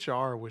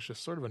 HR was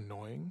just sort of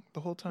annoying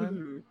the whole time.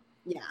 Mm-hmm.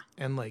 Yeah.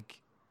 And, like,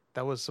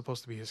 that was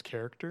supposed to be his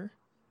character.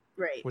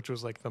 Right. Which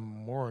was, like, the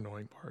more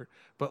annoying part.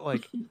 But,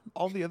 like,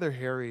 all the other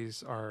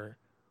Harrys are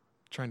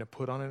trying to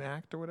put on an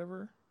act or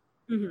whatever.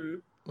 Mm-hmm.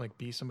 Like,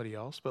 be somebody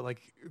else. But,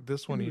 like,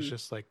 this one, he's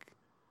just, like,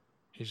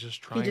 he's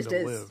just trying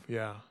to live.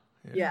 Yeah.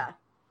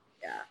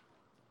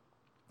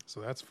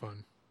 So that's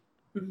fun.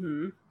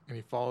 Mm-hmm. And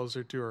he follows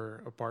her to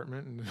her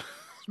apartment and is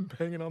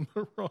banging on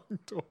the wrong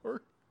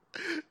door.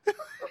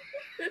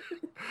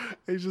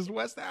 He's just,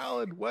 West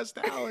Allen.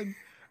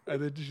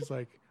 And then she's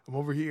like, I'm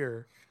over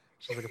here.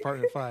 She's like,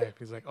 apartment 5.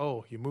 He's like,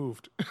 oh, you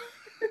moved.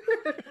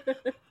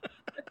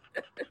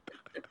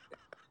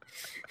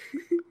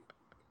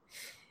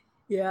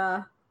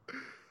 Yeah.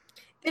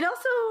 It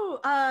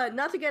also,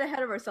 not to get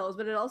ahead of ourselves,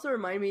 but it also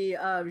reminded me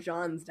of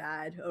Jean's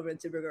dad over in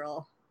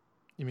Supergirl.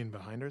 You mean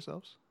behind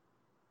ourselves?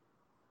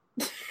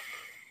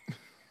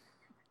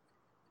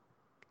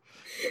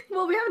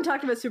 Well, we haven't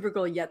talked about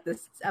Supergirl yet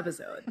this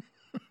episode.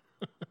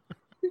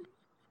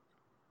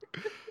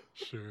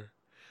 Sure.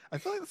 I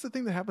feel like that's the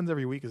thing that happens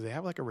every week is they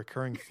have like a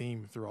recurring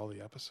theme through all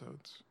the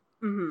episodes.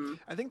 Mm-hmm.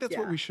 I think that's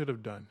what we should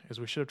have done, is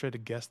we should have tried to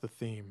guess the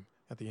theme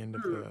at the end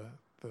of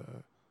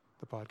the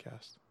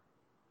podcast.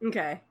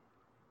 Okay.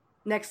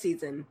 Next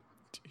season.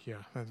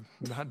 Yeah, I'm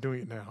not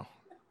doing it now.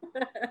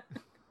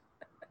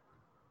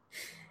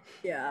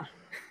 Yeah.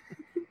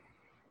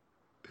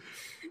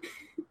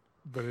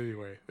 But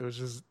anyway, it was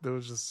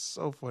just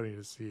so funny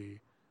to see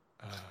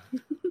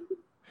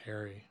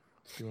Harry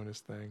doing his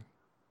thing.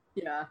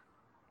 Yeah.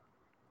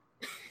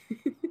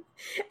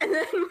 And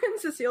then when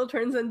Cecile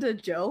turns into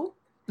Joe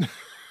and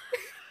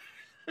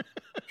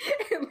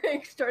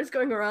like starts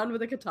going around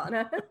with a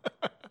katana.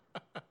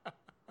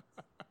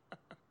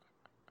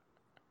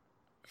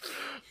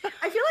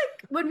 I feel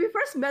like when we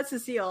first met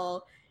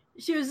Cecile,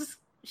 she was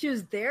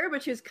there,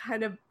 but she was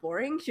kind of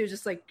boring. She was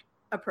just like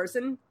a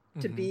person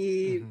to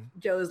be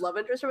Joe's love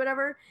interest or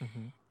whatever.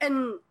 Mm-hmm.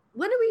 And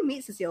when did we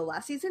meet Cecile?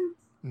 Last season?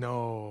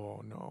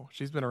 No.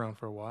 She's been around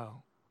for a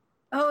while.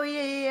 Oh,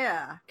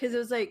 yeah. Because it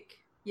was like,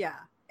 yeah.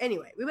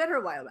 Anyway, we met her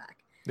a while back.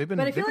 They've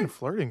been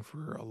flirting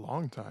for a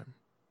long time.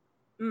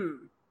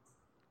 Mm.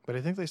 But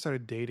I think they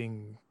started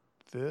dating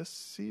this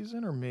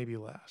season or maybe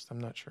last. I'm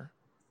not sure.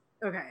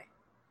 Okay.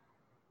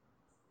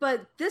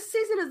 But this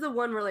season is the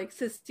one where like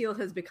Cecile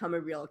has become a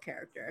real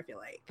character, I feel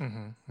like.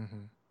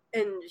 Mm-hmm.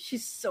 And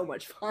she's so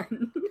much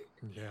fun.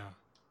 Yeah.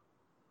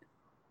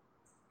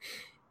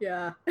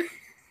 Yeah.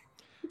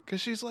 Because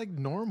she's like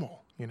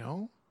normal, you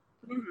know?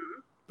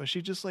 Mm-hmm. But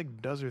she just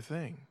like does her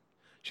thing.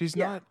 She's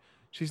not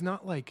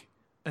like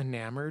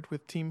enamored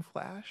with Team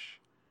Flash.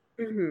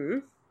 Mm-hmm.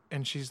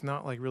 And she's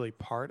not like really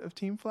part of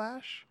Team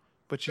Flash,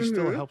 but she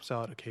still helps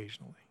out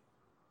occasionally.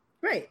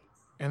 Right.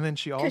 And then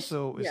she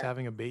also is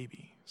having a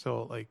baby.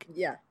 So like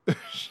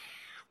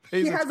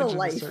she has a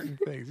life. To certain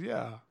things.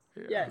 Yeah.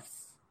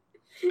 Yes.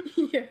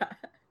 Yeah.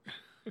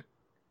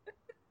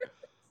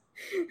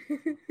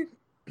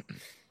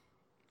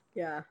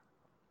 Yeah.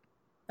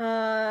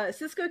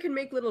 Cisco can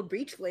make little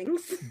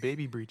breachlings.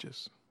 Baby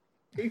breaches.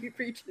 Baby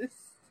breaches.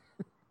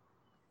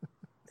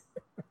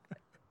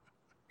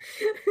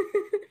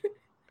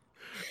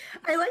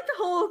 I like the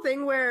whole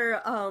thing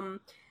where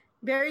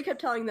Barry kept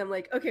telling them,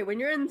 like, okay, when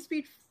you're in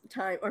speed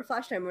time or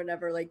flash time or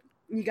whatever, like,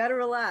 you gotta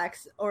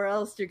relax or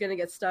else you're gonna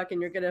get stuck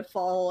and you're gonna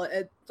fall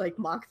at, like,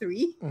 Mach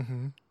 3.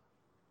 Mm-hmm.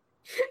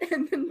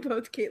 And then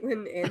both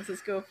Caitlin and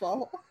Cisco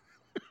fall.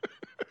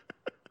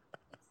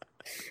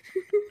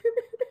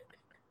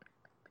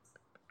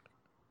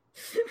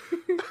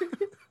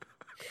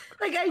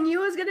 Like, I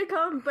knew it was gonna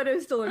come, but it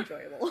was still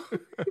enjoyable.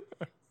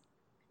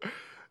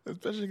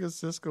 Especially because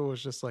Cisco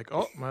was just like,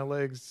 oh, my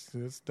legs,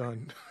 it's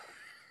done.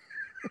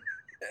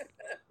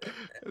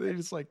 And they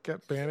just like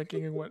kept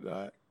panicking and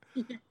whatnot.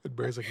 Yeah. And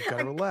Barry's like, you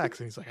gotta relax.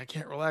 And he's like, I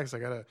can't relax. I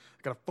gotta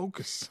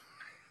focus.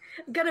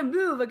 I gotta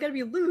move. I gotta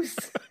be loose.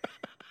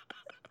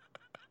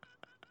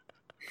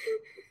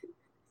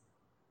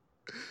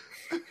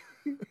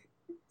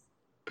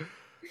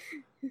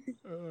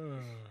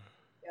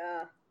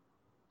 Yeah.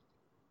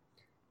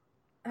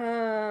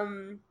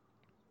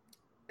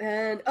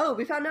 And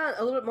we found out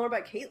a little bit more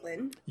about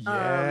Caitlin.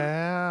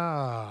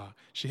 Yeah.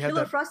 She had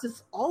Killer Frost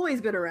has always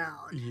been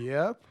around.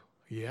 Yep.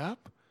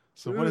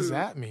 So what does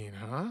that mean,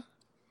 huh?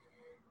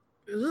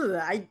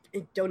 I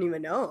don't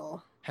even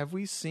know. Have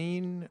we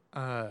seen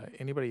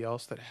anybody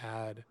else that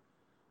had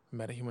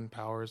metahuman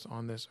powers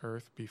on this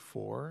Earth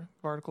before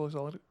the particle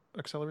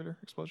accelerator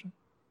explosion?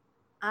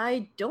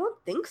 I don't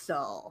think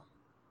so.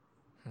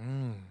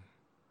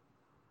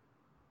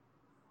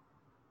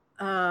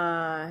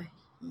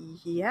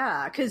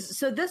 Yeah, because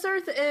so this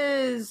Earth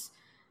is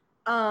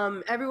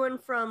everyone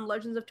from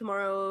Legends of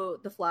Tomorrow,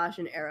 The Flash,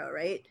 and Arrow,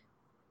 right?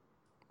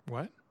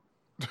 What?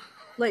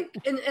 Like,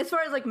 as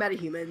far as like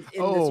metahumans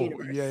in this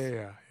universe.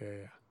 Yeah.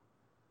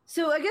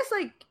 So I guess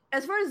like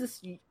as far as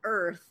this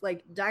Earth,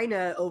 like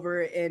Dinah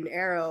over in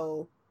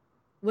Arrow,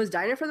 was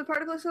Dinah for the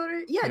particle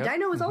accelerator? Yeah, yep.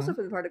 Dinah was also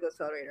for the particle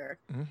accelerator.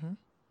 Mm-hmm.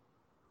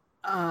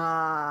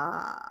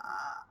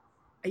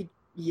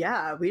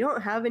 Yeah, we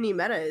don't have any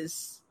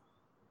metas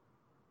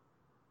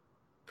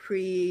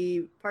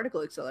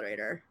pre-particle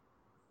accelerator.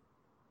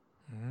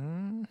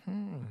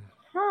 Mm-hmm.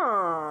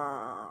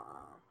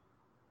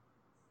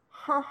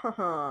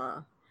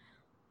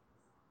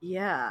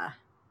 Yeah.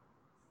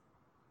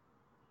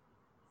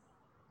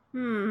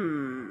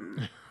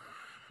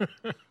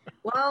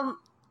 Well,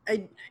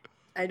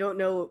 I don't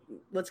know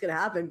what's gonna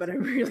happen, but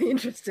I'm really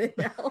interested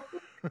now.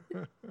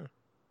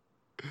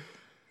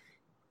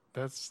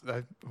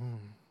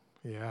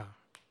 Yeah.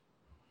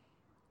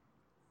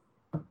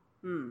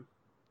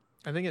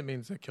 I think it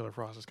means that Killer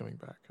Frost is coming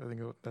back. I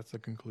think that's the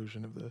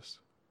conclusion of this.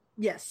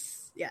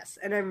 Yes,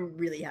 and I'm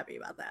really happy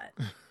about that.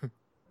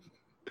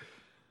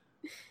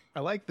 I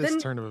like this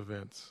turn of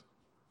events.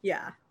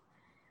 Yeah.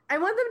 I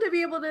want them to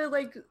be able to,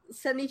 like,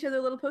 send each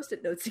other little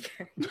Post-it notes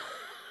again.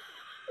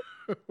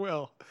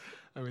 Well,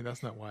 I mean,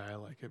 that's not why I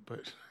like it,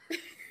 but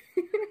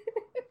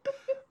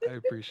I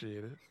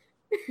appreciate it.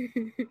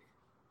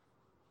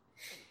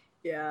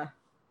 Yeah.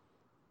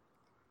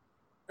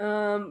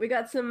 We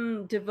got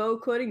some DeVoe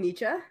quoting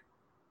Nietzsche.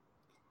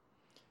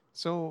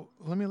 So,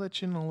 let me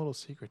let you in on a little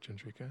secret,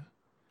 Chandrika.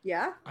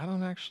 Yeah? I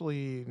don't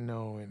actually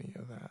know any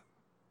of that.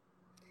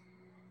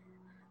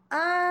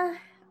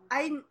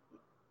 I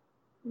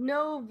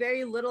know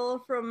very little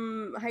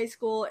from high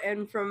school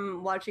and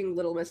from watching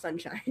Little Miss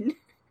Sunshine,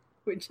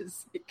 which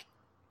is, like,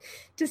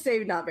 to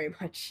say not very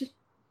much.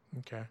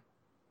 Okay.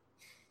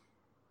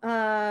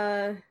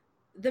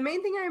 The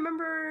main thing I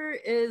remember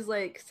is,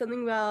 like,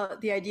 something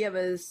about the idea of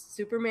a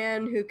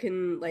Superman who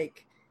can,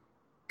 like,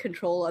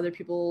 control other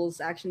people's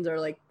actions or,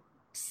 like,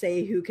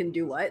 say who can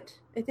do what,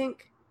 I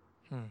think.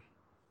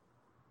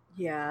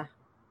 Yeah.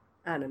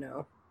 I don't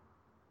know.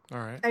 All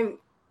right.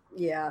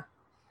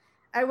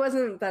 I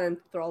wasn't that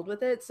enthralled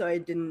with it, so I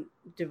didn't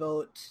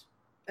devote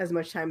as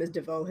much time as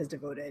DeVoe has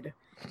devoted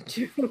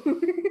to...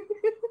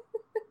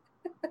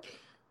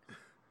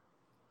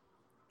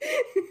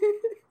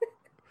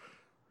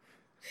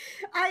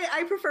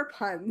 I prefer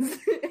puns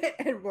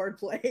and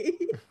wordplay.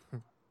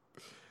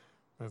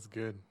 That's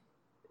good.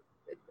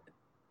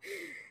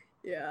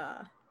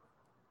 Yeah.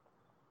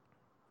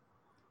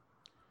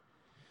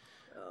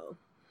 Oh.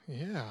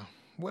 Yeah.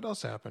 What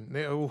else happened?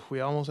 We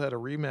almost had a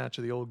rematch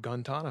of the old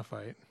Guntana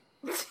fight.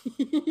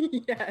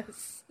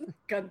 Yes.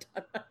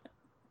 Guntana.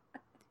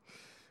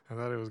 I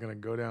thought it was going to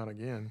go down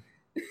again.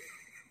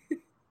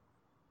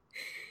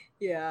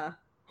 Yeah.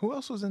 Who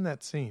else was in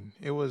that scene?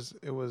 It was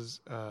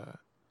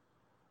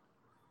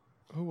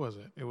who was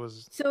it? It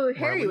was so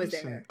Harry Marlise was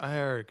there.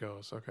 There it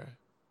goes. Okay.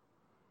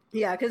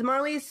 Yeah, because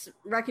Marlise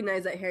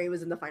recognized that Harry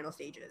was in the final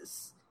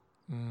stages.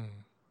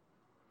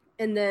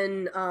 And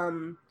then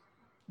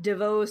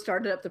DeVoe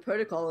started up the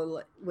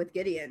protocol with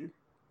Gideon.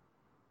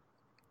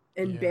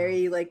 And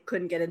Barry, like,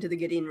 couldn't get into the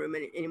Gideon room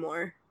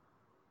anymore.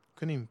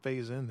 Couldn't even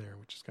phase in there,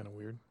 which is kind of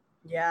weird.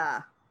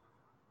 Yeah.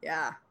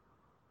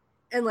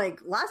 And,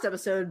 like, last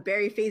episode,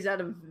 Barry phased out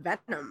of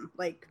Venom,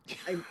 like,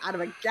 out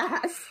of a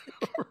gas.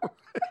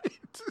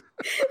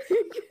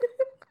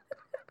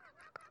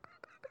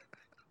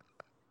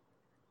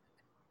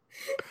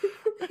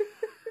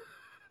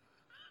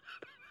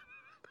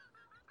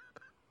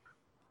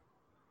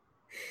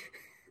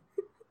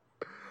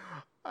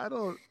 I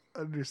don't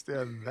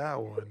understand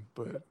that one,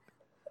 but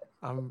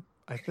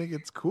I think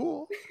it's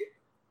cool.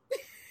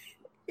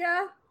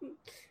 Yeah,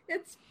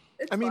 it's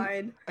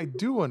fine. I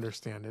do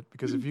understand it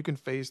because if you can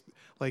phase,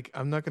 like,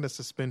 I'm not going to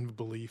suspend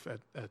belief at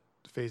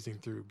phasing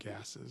through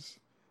gases.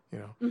 You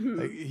know,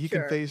 like he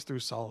can phase through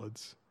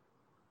solids,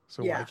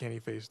 so why can't he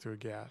phase through a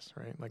gas?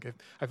 Right? Like,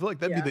 I feel like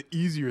that'd be the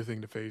easier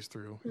thing to phase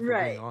through. If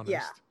we're being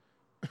honest.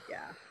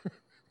 Yeah.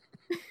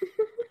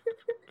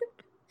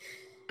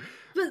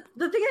 But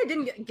the thing I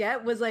didn't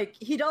get was, like,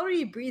 he'd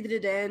already breathed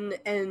it in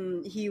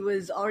and he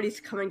was already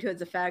succumbing to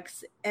its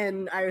effects,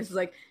 and Iris was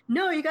like,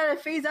 no, you gotta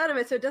phase out of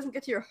it so it doesn't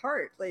get to your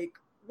heart. Like,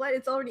 what?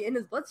 It's already in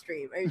his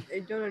bloodstream. I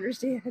don't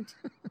understand.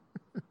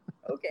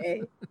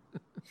 Okay.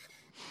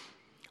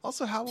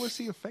 Also, how was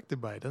he affected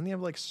by it? Doesn't he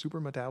have, like, super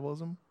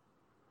metabolism?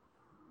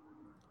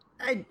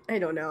 I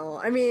don't know.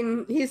 I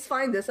mean, he's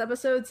fine this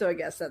episode, so I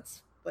guess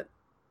that's what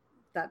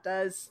that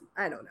does.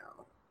 I don't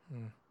know.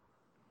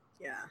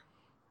 Yeah.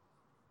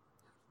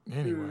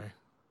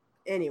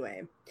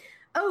 Anyway.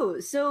 Oh,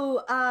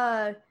 so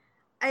I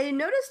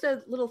noticed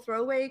a little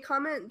throwaway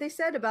comment they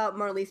said about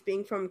Marlise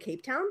being from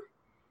Cape Town.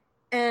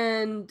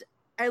 And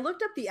I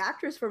looked up the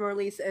actors for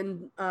Marlise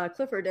and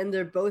Clifford, and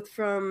they're both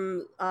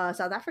from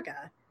South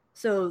Africa.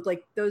 So,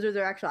 like, those are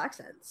their actual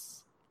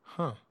accents.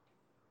 Huh.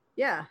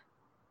 Yeah.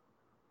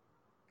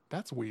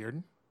 That's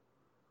weird.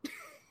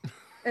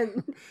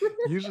 And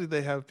usually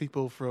they have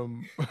people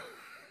from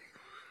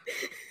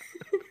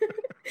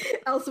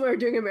elsewhere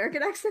doing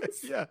American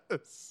accents.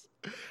 Yes.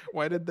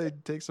 Why did they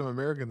take some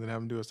Americans and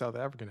have them do a South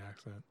African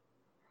accent?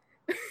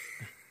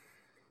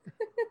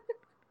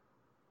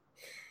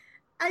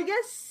 I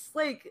guess,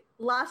 like,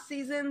 last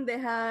season they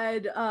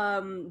had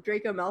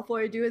Draco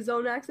Malfoy do his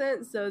own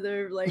accent, so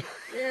they're like,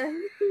 yeah,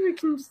 we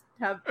can just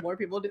have more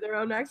people do their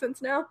own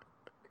accents now.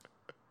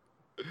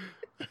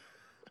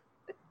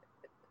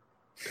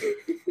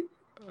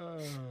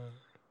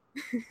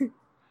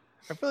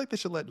 I feel like they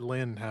should let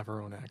Lynn have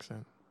her own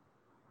accent.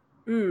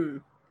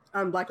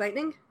 Black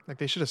Lightning? Like,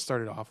 they should have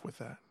started off with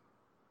that.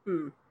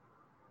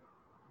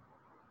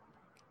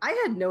 I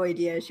had no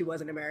idea she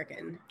wasn't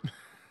American.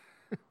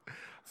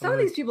 Some of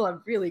these people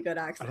have really good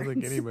accents. I don't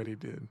think anybody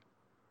did.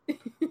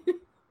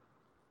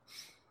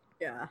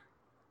 Yeah.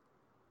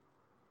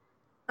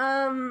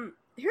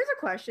 Here's a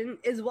question.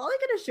 Is Wally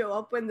going to show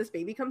up when this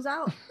baby comes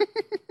out?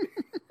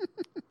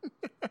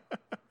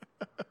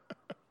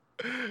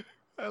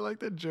 I like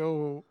that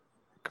Joe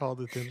called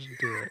attention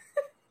to it.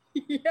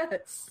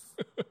 Yes.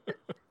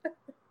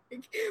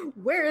 Like,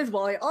 where is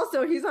Wally?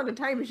 Also, he's on a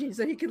time machine,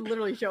 so he can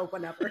literally show up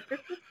whenever.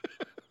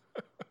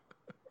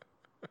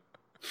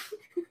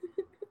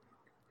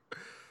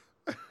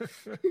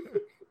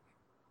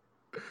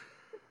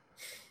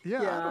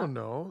 Yeah, I don't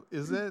know.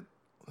 Is that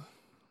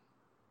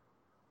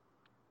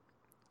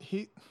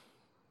he?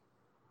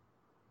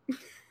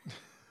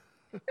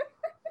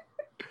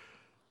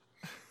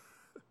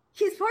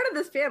 He's part of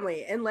this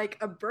family, and, like,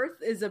 a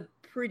birth is a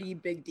pretty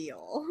big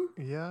deal.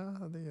 Yeah.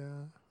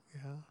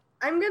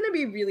 I'm gonna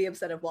be really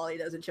upset if Wally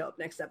doesn't show up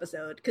next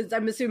episode, because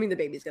I'm assuming the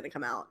baby's gonna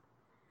come out.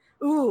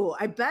 Ooh,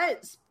 I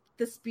bet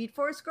the Speed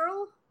Force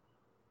girl,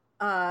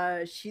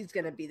 she's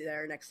gonna be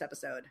there next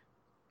episode.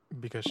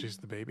 Because she's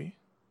the baby?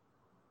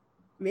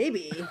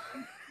 Maybe.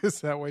 Is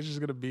that why she's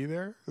gonna be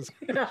there? Is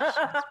she's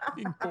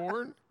being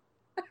born?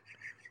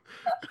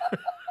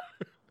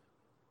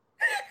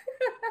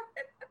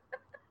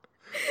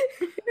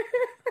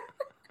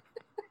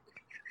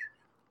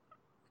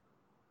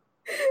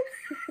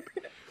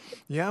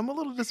 Yeah, I'm a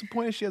little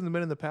disappointed she hasn't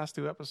been in the past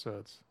 2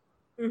 episodes.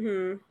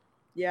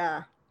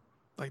 Yeah.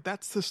 Like,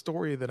 that's the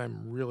story that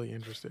I'm really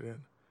interested in.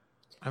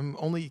 I'm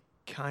only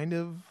kind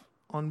of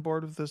on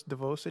board with this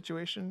DeVoe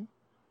situation.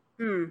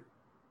 I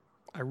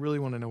really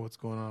want to know what's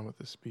going on with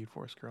this Speed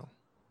Force girl.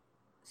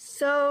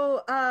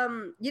 So,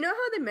 you know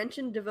how they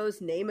mentioned DeVoe's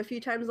name a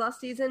few times last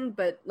season,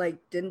 but, like,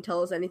 didn't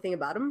tell us anything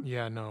about him?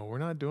 Yeah, no, we're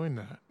not doing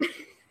that.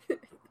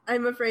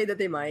 I'm afraid that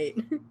they might.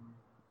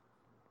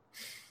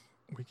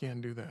 We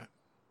can't do that.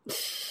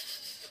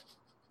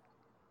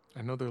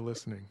 I know they're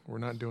listening. We're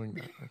not doing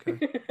that,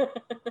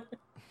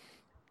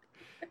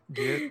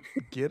 okay?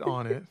 Get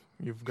on it.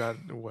 You've got,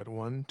 what,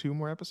 1-2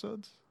 more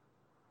episodes?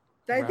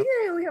 I think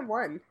I only have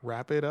 1.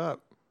 Wrap it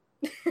up.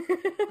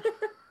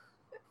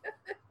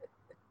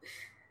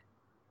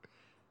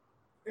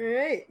 All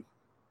right.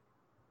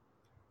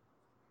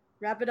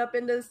 Wrap it up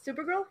into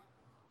Supergirl?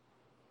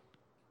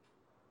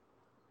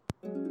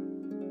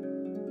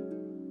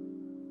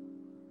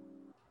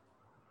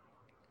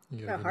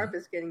 That harp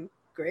is getting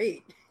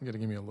great. You gotta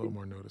give me a little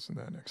more notice than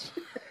that next.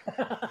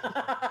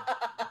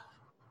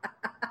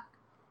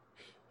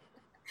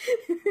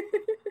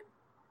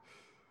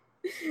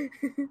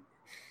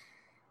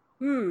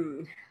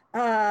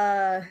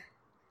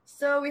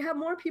 So we have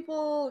more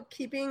people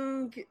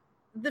keeping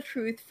the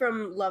truth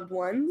from loved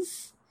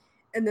ones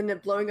and then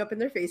it blowing up in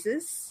their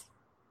faces.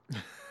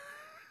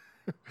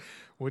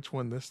 Which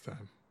one this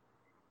time?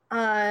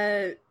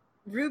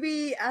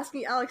 Ruby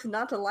asking Alex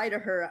not to lie to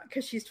her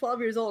because she's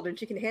 12 years old and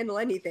she can handle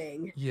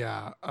anything.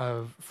 Yeah.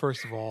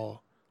 First of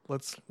all,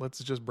 let's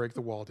just break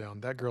the wall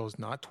down. That girl is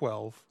not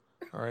 12.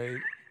 All right.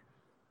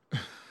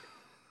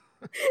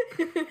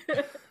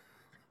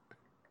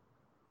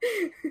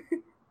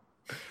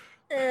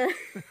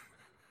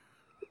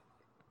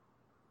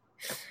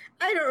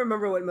 I don't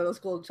remember what middle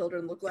school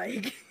children look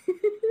like.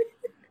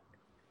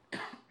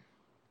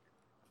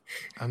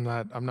 I'm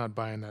not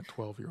buying that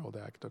 12-year-old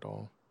act at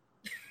all.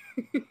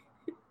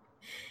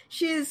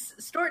 She's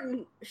short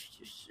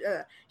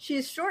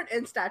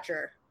in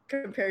stature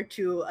compared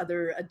to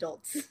other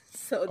adults.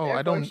 So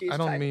I don't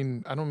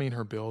mean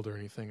her build or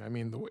anything. I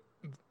mean the way,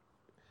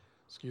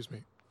 excuse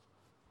me.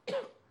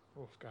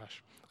 Oh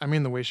gosh. I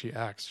mean the way she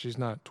acts. She's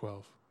not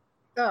 12.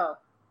 Oh.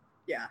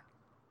 Yeah.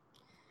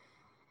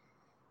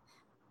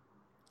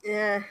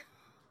 Yeah.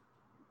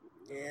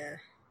 Yeah.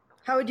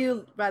 How would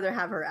you rather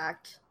have her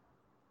act?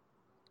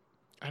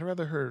 I'd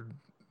rather her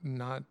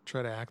not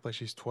try to act like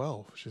she's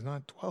 12. She's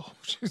not 12.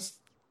 She's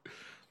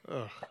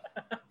ugh.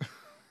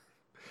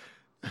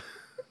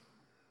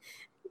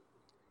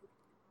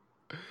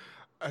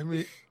 I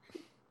mean,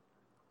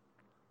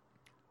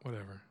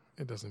 whatever.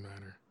 It doesn't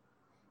matter.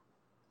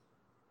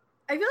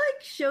 I feel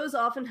like shows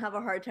often have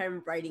a hard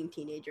time writing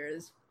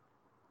teenagers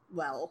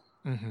well.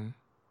 Mm-hmm.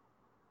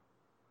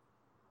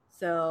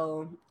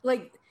 So,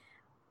 like,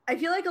 I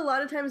feel like a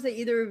lot of times they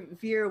either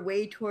veer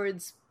way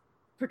towards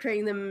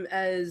portraying them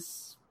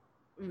as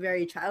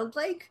very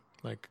childlike.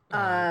 Like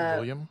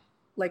William?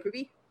 Like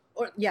Ruby?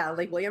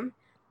 Like William.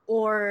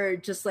 Or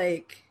just,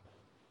 like,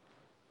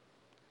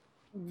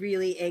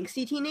 really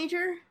angsty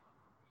teenager.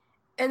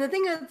 And the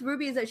thing with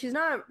Ruby is that she's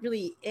not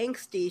really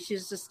angsty.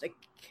 She's just a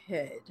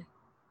kid.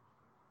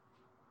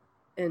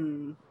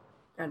 And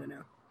I don't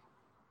know.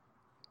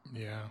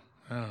 Yeah,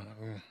 I don't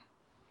know.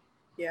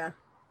 Yeah.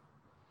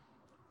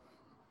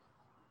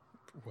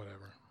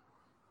 Whatever.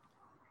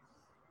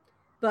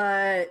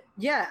 But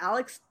yeah,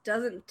 Alex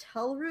doesn't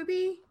tell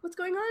Ruby what's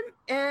going on.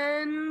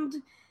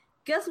 And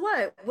guess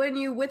what? When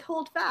you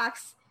withhold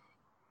facts,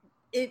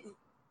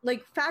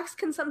 facts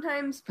can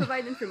sometimes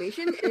provide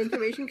information, and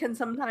information can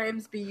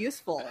sometimes be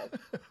useful.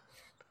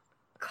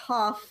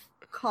 Cough,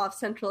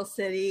 Central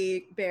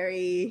City,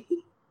 Barry,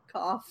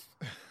 cough.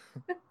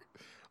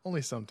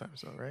 Only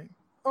sometimes, though, right?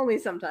 Only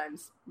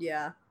sometimes,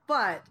 yeah.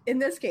 But in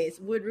this case,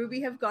 would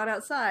Ruby have gone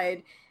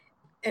outside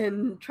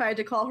and tried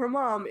to call her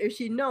mom if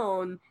she'd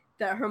known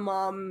that her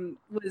mom's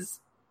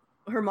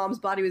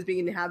body was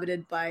being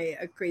inhabited by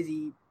a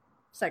crazy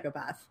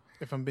psychopath?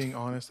 If I'm being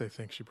honest, I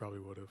think she probably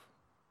would have.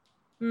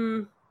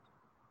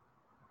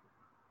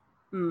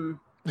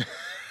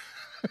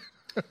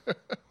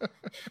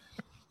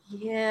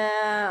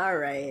 Yeah, all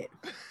right.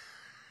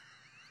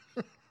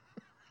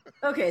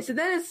 Okay, so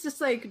then it's just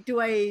like,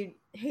 do I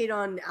hate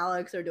on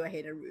Alex or do I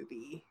hate on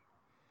Ruby?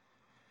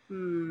 I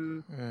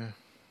don't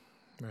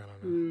know.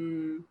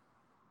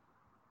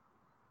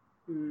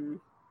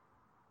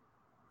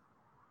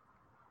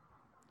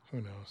 Who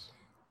knows?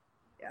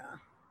 Yeah.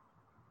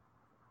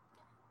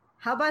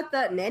 How about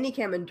that nanny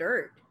cam in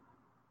Dirt?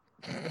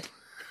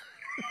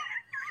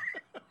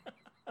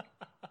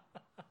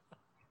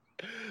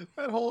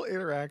 That whole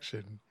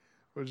interaction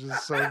was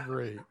just so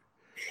great.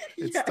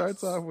 It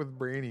starts off with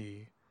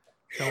Brainy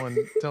telling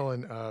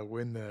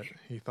Wynn that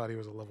he thought he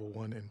was a level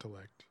 1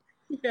 intellect.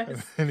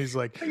 Yes. And he's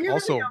like,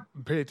 also, really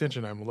pay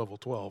attention, I'm level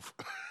 12.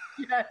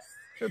 Yes.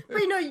 But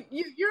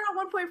you're at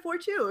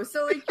 1.42,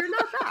 so like you're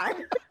not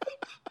bad.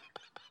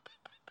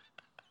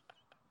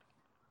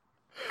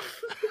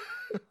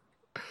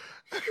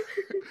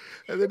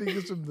 And then he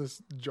gives him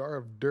this jar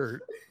of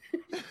dirt.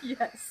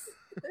 Yes.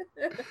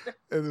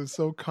 And it was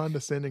so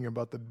condescending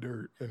about the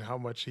dirt and how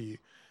much he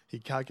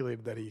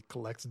calculated that he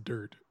collects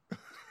dirt.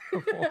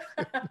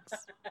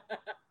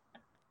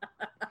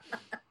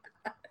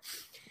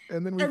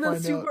 And then find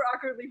out super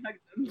awkwardly hugged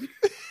him.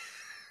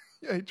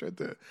 Yeah, he tried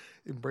to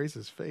embrace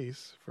his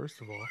face,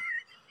 first of all.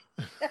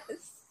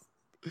 Yes.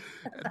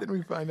 And then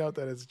we find out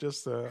that it's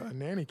just a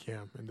nanny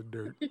cam in the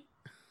dirt.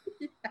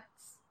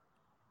 Yes.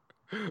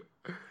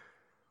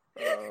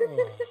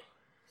 Oh.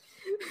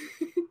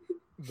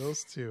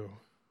 Those two.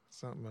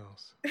 Something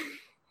else.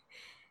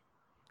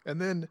 And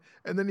then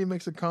he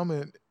makes a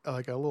comment,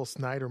 like a little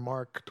snide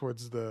remark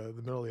towards the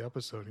middle of the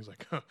episode. He's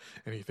like, huh,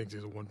 and he thinks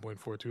he's a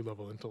 1.42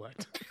 level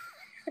intellect.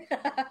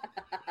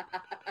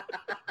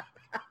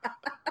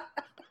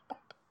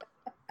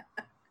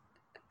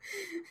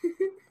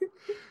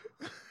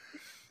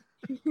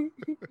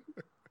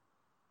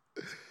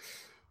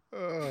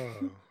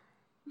 Oh.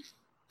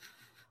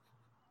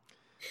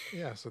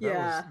 Yeah, so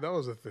that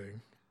was a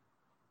thing.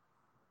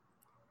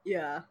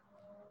 Yeah.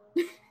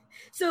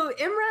 So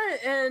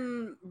Imra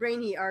and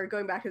Brainy are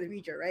going back to the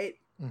Reacher, right?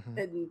 Mm-hmm.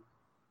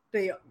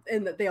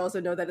 And they also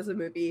know that it's a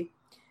movie.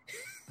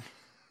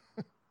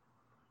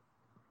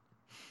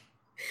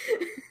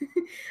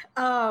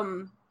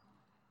 I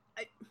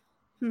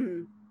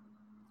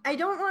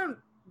don't want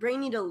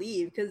Brainy to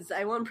leave because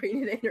I want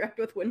Brainy to interact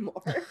with Wynn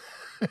more.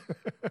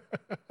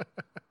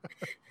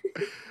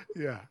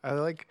 Yeah, I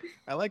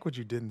like what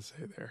you didn't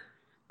say there.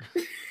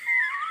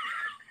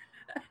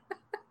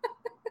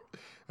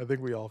 I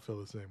think we all feel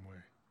the same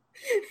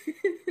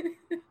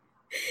way.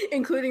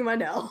 Including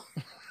Monel.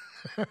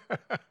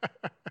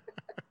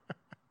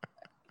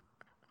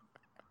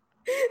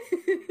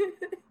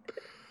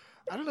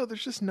 I don't know.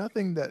 There's just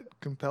nothing that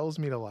compels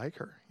me to like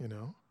her, you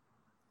know?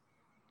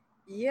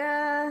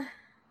 Yeah.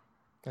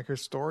 Like, her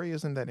story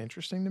isn't that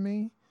interesting to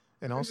me.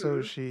 And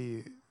also,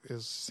 she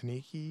is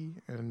sneaky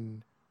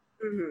and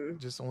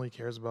just only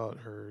cares about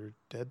her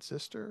dead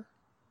sister.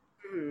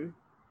 I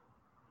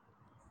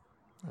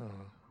don't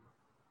know.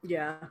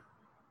 Yeah.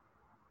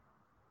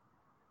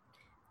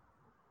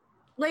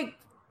 Like,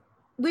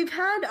 we've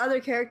had other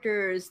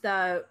characters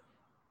that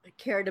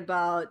cared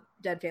about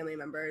dead family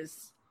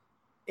members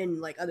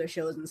in, like, other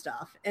shows and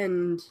stuff.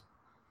 And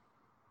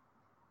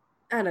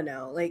I don't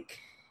know, like,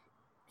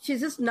 she's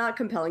just not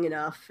compelling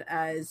enough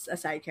as a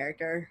side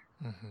character.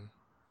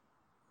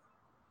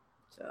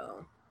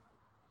 So,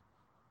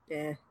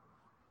 yeah.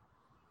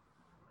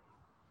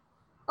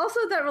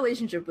 Also, that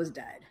relationship was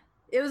dead.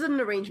 It was an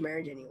arranged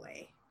marriage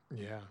anyway.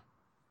 Yeah.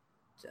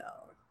 So,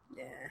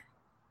 yeah.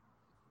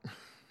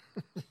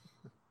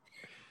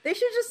 They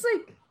should just,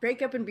 like,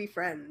 break up and be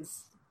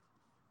friends.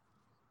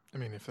 I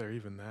mean, if they're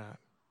even that.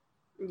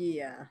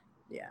 Yeah.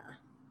 Yeah.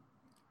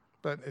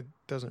 But it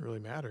doesn't really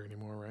matter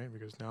anymore, right?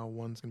 Because now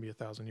one's going to be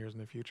 1,000 years in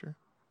the future.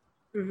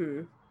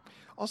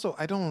 Also,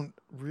 I don't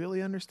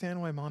really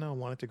understand why Monel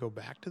wanted to go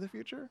back to the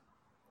future.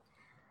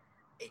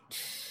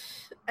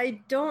 I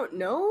don't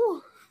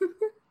know.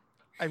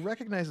 I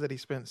recognize that he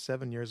spent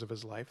 7 years of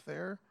his life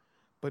there,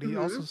 but he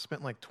also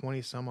spent like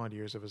 20 some odd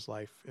years of his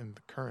life in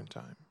the current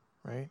time,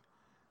 right?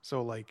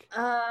 So like...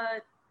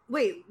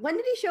 Wait, when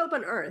did he show up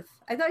on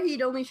Earth? I thought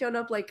he'd only shown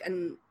up like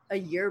a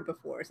year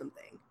before or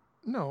something.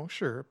 No,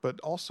 sure, but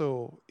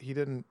also he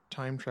didn't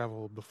time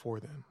travel before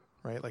then,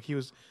 right? Like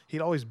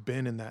he'd always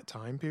been in that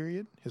time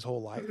period his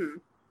whole life.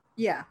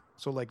 Yeah.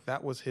 So like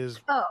that was his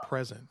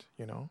present,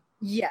 you know?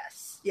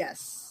 Yes.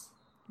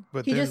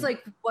 But he just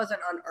like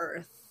wasn't on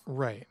Earth.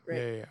 Right.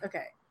 Yeah.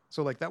 Okay.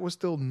 So like that was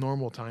still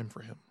normal time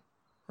for him,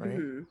 right?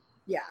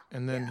 Yeah.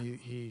 And then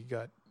he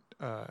got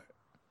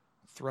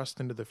thrust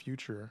into the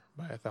future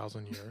by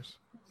 1,000 years.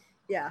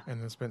 Yeah.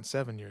 And then spent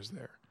 7 years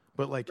there.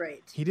 But like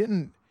he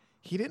didn't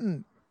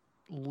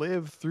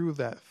live through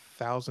that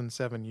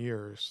 1,007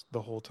 years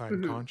the whole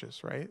time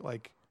conscious, right?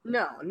 Like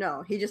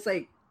no, he just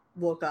like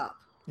woke up.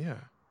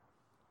 Yeah.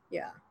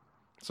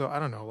 So I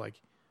don't know,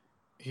 like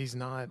he's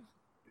not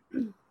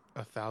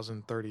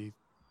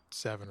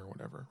 1,037 or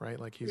whatever, right?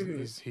 Like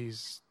he's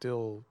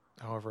still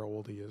however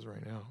old he is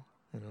right now,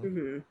 you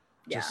know?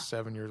 Just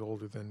 7 years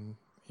older than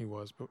he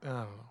was, but I don't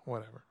know,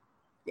 whatever.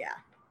 Yeah.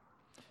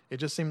 It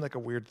just seemed like a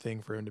weird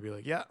thing for him to be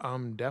like, yeah,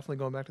 I'm definitely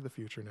going back to the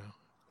future now,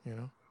 you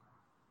know?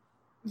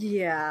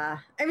 Yeah.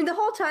 I mean, the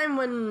whole time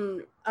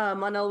when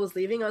Monel was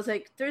leaving, I was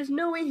like, there's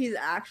no way he's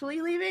actually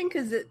leaving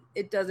because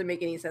it doesn't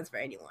make any sense for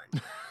anyone.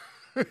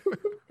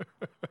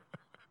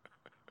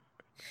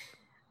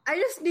 I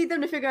just need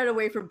them to figure out a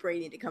way for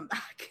Brainy to come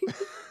back.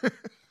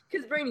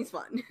 Because Brainy's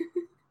fun.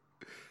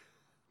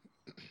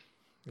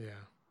 Yeah.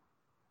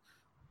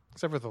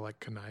 Except for the, like,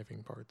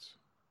 conniving parts.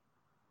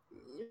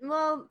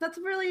 Well, that's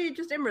really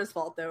just Imra's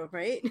fault, though,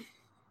 right?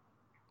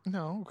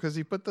 No, because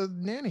he put the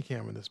nanny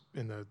cam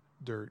in the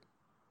dirt.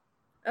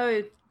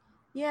 Oh,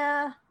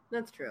 yeah,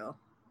 that's true.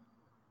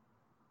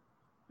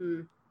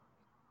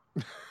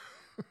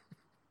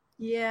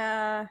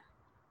 Yeah.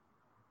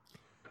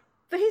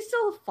 But he's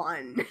still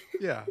fun.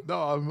 Yeah.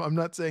 No, I'm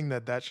not saying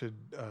that should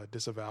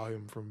disavow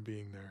him from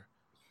being there.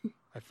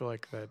 I feel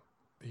like that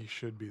he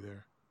should be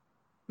there.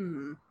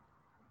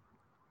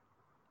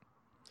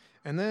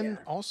 And then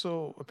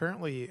also,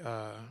 apparently,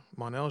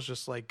 Monel's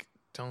just like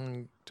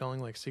telling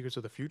like secrets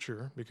of the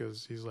future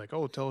because he's like,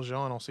 oh, tell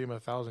Jean I'll see him in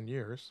 1,000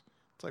 years.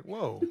 It's like,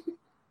 whoa,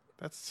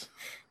 that's...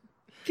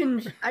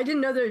 I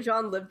didn't know that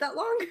Jean lived that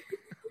long.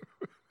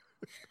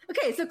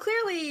 Okay, so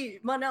clearly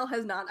Monel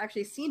has not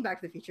actually seen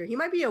Back to the Future. He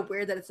might be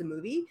aware that it's a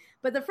movie,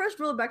 but the first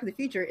rule of Back to the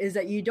Future is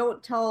that you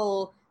don't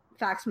tell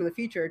facts from the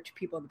future to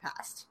people in the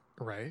past.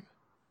 Right.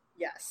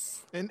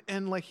 Yes.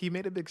 And like he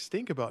made a big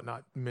stink about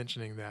not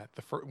mentioning that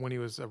when he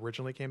was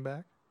originally came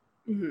back.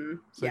 So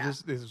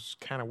it was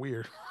kind of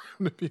weird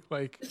to be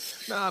like,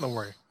 nah, don't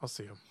worry, I'll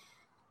see him.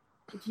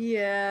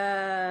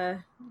 Yeah.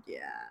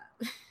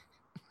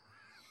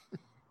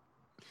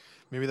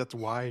 Maybe that's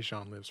why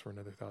Jean lives for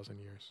another 1,000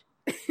 years.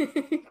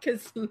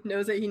 Because he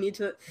knows that he needs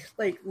to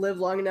like live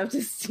long enough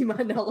to see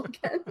Monel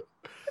again.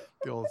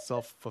 The old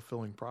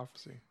self-fulfilling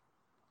prophecy.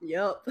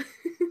 Yep.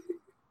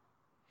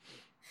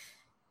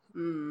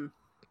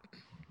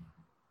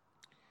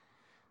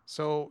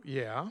 So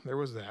yeah, there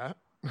was that.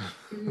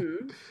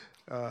 We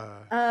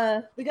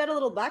got a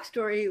little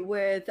backstory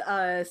with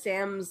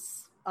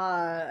Sam's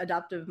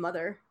adoptive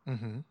mother.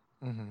 Sounds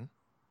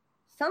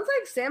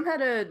like Sam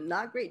had a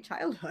not great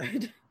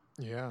childhood.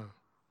 Yeah.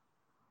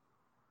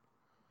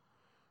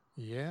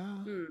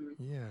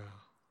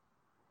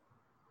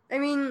 I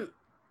mean,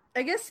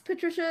 I guess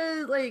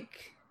Patricia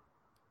like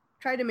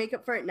tried to make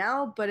up for it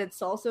now, but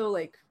it's also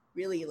like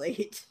really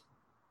late.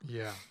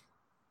 Yeah.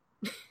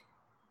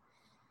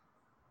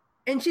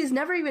 And she's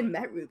never even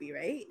met Ruby,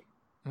 right?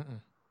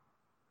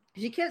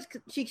 She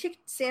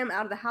kicked Sam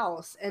out of the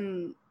house,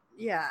 and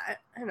yeah,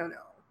 I don't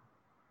know.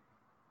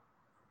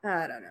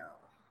 I don't know.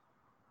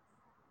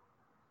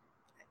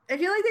 I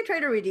feel like they tried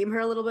to redeem her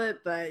a little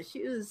bit, but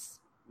she was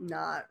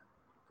not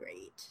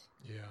great.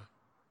 Yeah.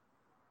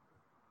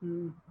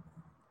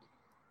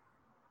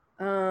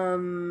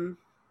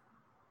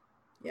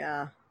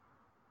 Yeah.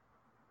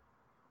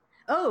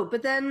 Oh,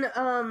 but then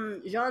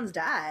Jean's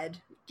dad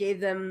gave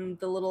them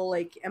the little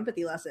like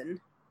empathy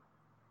lesson.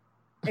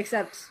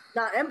 Except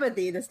not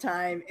empathy this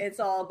time. It's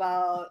all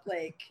about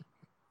like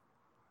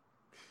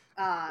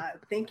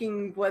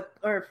thinking what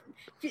or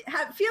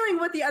feeling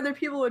what the other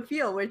people would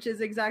feel, which is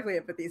exactly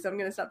empathy. So I'm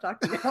going to stop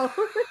talking now.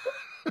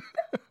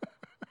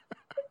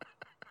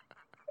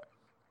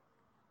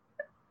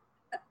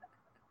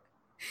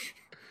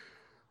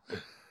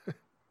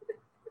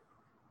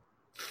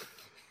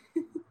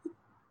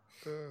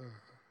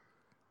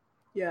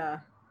 Yeah.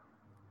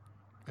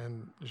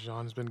 And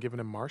Jean's been given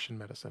him Martian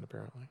medicine,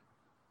 apparently.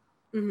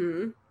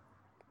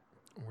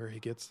 Where he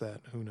gets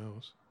that, who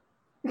knows?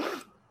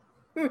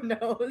 Who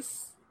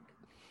knows?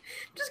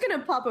 I'm just gonna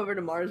pop over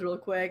to Mars real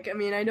quick. I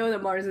mean, I know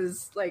that Mars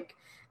is like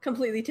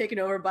completely taken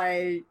over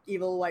by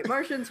evil white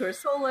Martians who are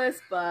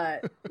soulless,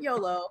 but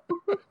YOLO.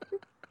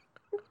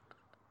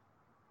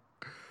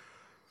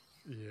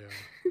 Yeah.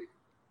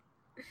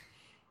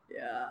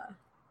 Yeah.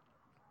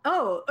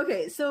 Oh,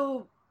 okay.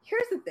 So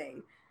here's the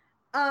thing.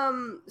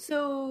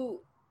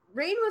 So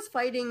Rain was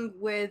fighting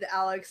with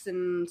Alex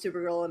and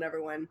Supergirl and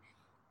everyone,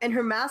 and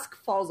her mask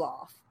falls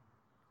off.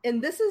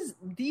 And this is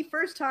the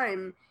first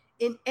time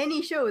in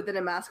any show that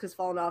a mask has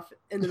fallen off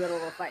in the middle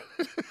of a fight.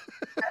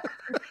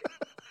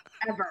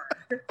 Ever.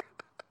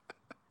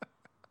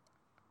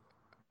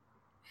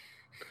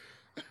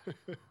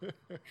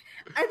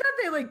 I thought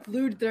they like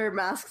glued their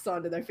masks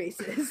onto their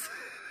faces.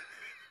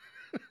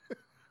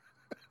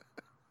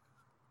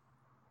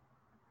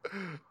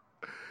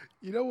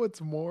 You know what's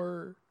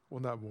more,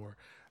 well, not more,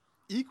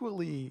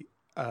 equally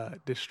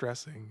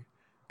distressing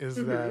is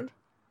that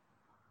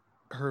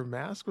her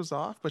mask was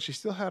off, but she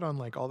still had on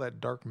like all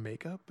that dark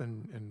makeup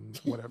and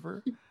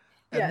whatever.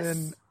 And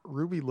then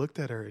Ruby looked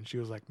at her and she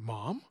was like,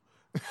 "Mom?"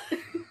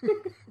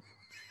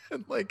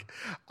 And like,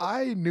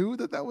 I knew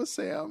that was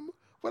Sam,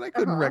 but I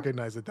couldn't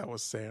recognize that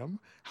was Sam.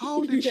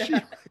 How did she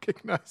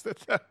recognize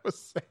that was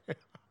Sam?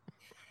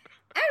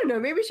 I don't know.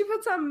 Maybe she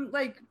puts on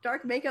like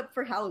dark makeup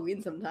for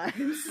Halloween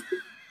sometimes.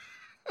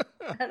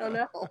 I don't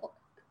know.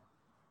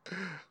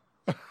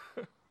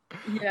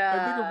 Yeah.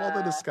 I think of all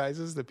the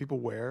disguises that people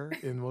wear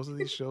in most of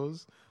these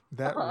shows,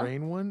 that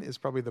Rain one is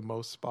probably the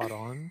most spot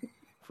on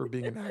for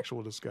being an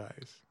actual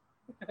disguise.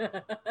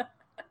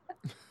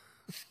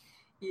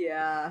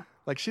 Yeah.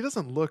 Like she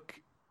doesn't look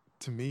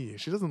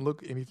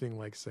anything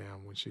like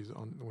Sam when she's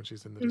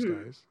in the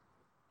disguise.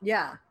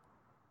 Yeah.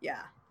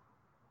 Yeah.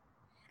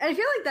 And I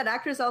feel like that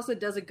actress also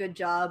does a good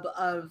job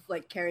of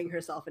like carrying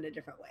herself in a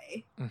different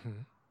way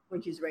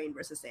when she's Rain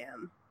versus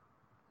Sam.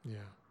 Yeah.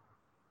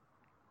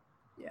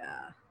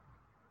 Yeah.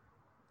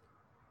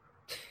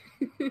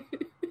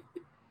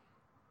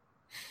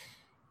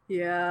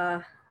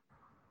 Yeah.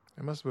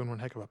 It must have been one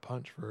heck of a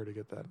punch for her to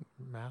get that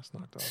mask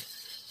knocked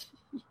off.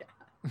 Yeah.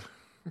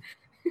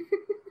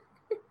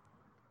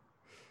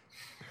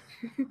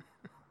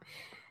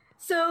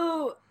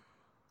 So,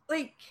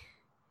 like,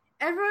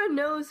 everyone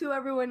knows who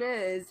everyone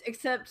is,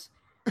 except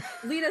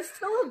Lena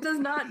still does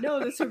not know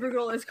that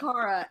Supergirl is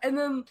Kara, and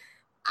then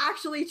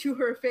actually to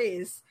her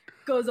face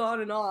goes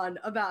on and on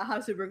about how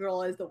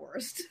Supergirl is the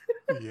worst.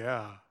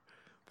 Yeah.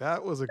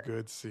 That was a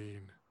good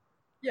scene.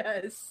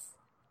 Yes.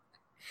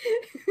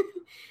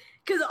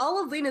 Because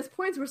all of Lena's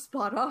points were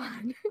spot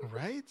on.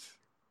 Right?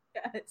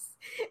 Yes.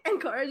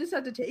 And Kara just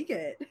had to take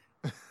it.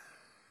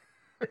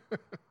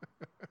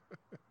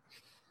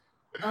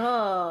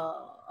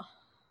 Oh.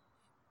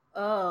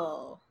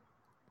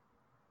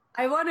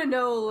 I want to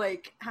know,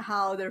 like,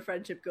 how their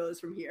friendship goes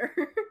from here.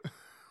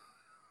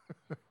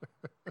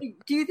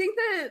 Do you think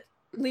that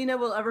Lena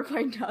will ever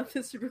find out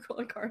that Supergirl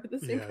and Kara are the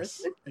same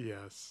person?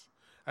 Yes.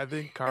 I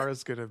think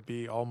Kara's going to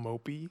be all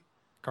mopey.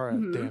 Kara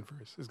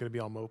Danvers is going to be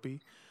all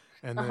mopey.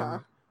 And then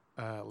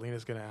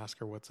Lena's going to ask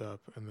her what's up.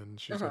 And then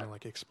she's going to,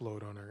 like,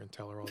 explode on her and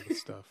tell her all this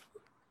stuff.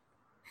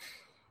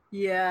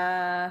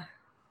 Yeah.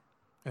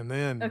 And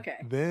then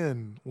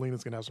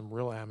Lena's going to have some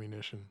real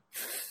ammunition.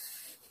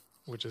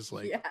 Which is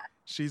like,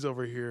 she's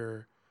over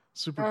here,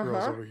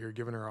 Supergirl's over here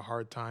giving her a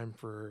hard time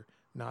for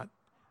not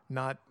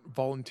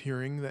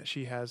volunteering that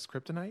she has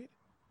kryptonite,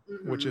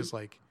 which is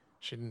like,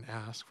 she didn't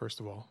ask, first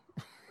of all.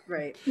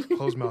 Right.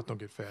 Closed mouth don't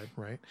get fed,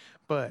 right?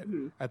 But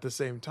at the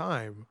same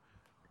time,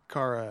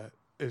 Kara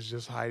is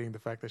just hiding the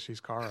fact that she's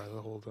Kara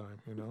the whole time,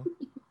 you know?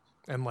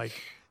 And like,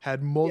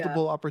 had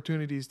multiple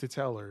opportunities to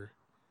tell her,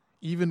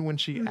 even when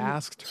she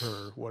asked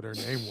her what her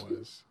name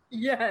was.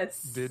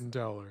 Yes. Didn't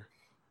tell her.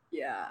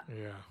 Yeah.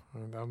 Yeah.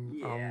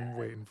 I'm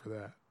waiting for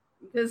that.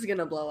 This is going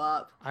to blow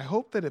up. I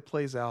hope that it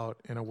plays out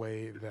in a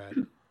way that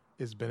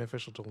is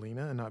beneficial to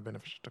Lena and not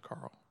beneficial to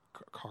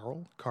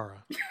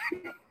Kara.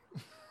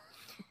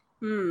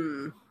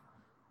 Hmm.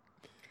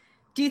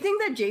 Do you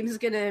think that James is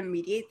going to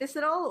mediate this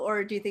at all,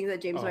 or do you think that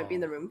James might be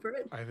in the room for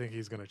it? I think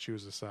he's going to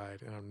choose a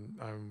side, and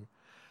I'm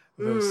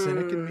the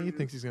cynic in me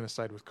thinks he's going to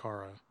side with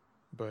Kara,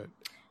 but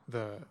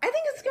I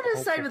think it's going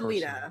to side with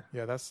Lena.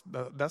 Yeah, that's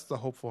the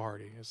hopeful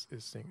Hardy is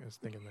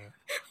thinking that.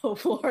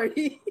 Hopeful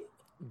Hardy.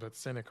 But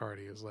cynic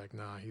Hardy is like,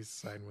 nah, he's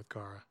siding with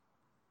Kara.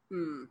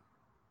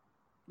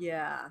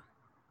 Yeah.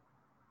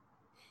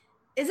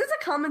 Is this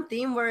a common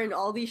theme where in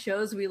all these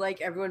shows we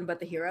like everyone but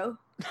the hero?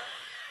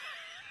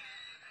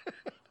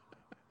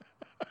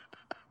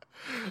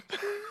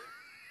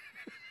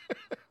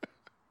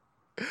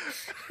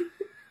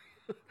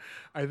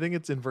 I think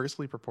it's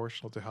inversely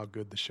proportional to how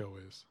good the show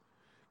is,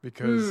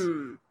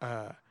 because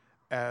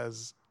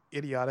as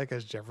idiotic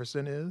as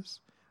Jefferson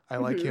is, I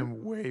like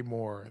him way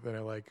more than I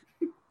like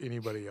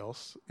anybody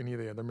else, any of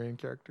the other main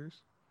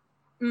characters.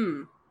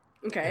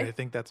 Okay. And I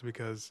think that's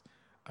because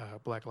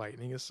Black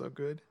Lightning is so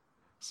good.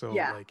 So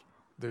like,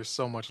 there's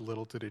so much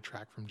little to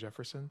detract from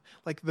Jefferson.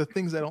 Like, the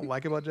things I don't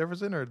like about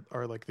Jefferson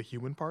are like the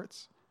human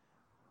parts.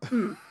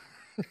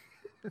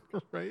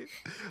 Right?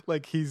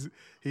 Like, he's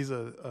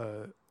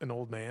an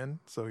old man,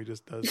 so he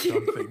just does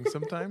dumb things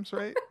sometimes,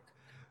 right?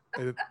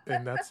 And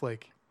that's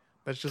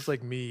just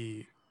like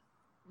me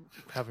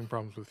having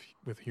problems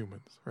with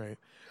humans, right?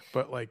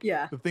 But like,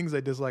 the things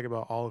I dislike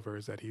about Oliver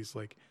is that he's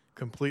like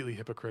completely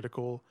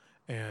hypocritical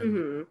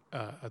and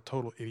a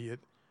total idiot,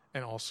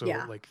 and also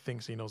like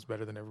thinks he knows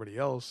better than everybody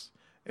else,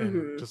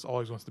 and just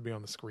always wants to be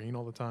on the screen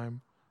all the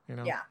time, you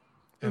know? Yeah.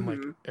 And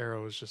like,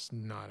 Arrow is just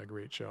not a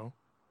great show.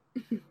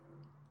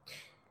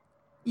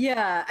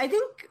 Yeah, I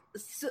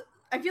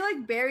feel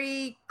like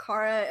Barry,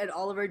 Kara, and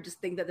Oliver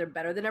just think that they're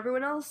better than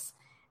everyone else,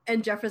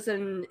 and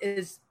Jefferson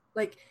is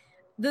like,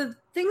 the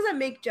things that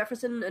make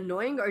Jefferson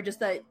annoying are just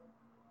that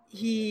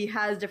he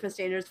has different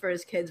standards for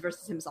his kids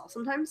versus himself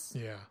sometimes.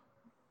 Yeah.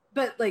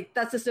 But like,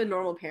 that's just a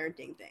normal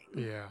parenting thing.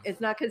 Yeah. It's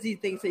not because he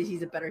thinks that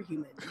he's a better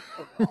human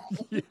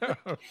overall. Yeah,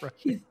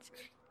 right.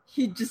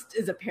 He just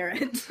is a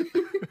parent.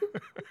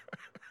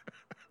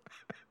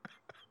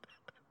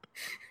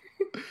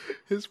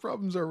 His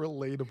problems are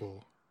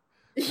relatable,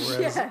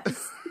 whereas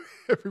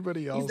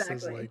everybody else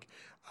is like,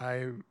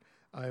 I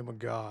am a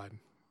god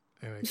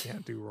and I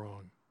can't do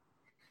wrong.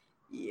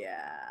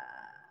 Yeah.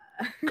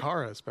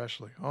 Kara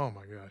especially. Oh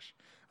my gosh.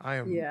 I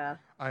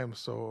am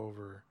so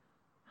over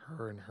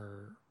her and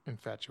her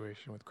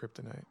infatuation with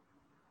kryptonite.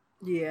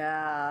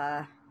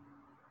 Yeah.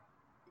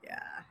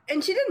 Yeah.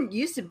 And she didn't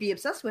used to be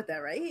obsessed with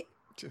that, right?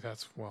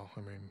 That's what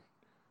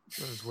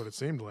it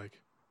seemed like.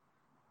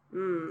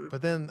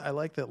 But then I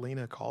like that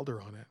Lena called her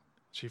on it.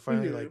 She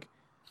finally like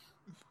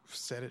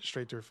said it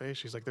straight to her face.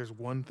 She's like, there's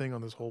one thing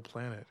on this whole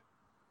planet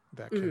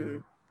that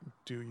can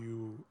do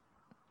you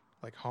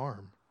like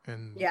harm,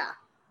 and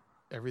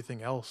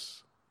everything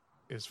else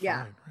is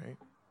fine, right?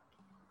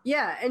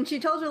 Yeah, and she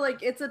told her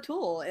like, it's a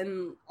tool,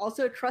 and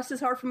also trust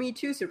is hard for me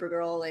too,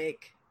 Supergirl.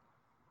 Like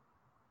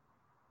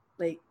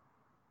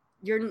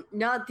you're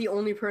not the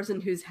only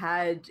person who's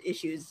had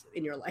issues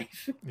in your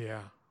life.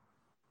 Yeah.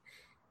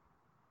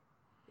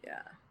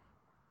 Yeah.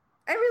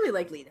 I really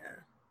like Lena.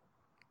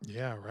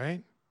 Yeah,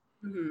 right?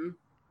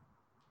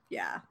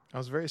 Yeah. I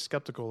was very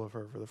skeptical of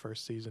her for the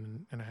first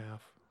season and a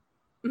half.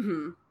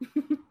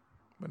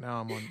 But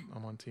now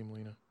I'm on Team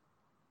Lena.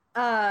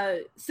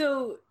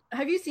 So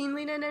have you seen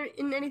Lena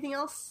in anything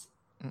else?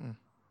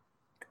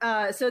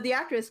 So the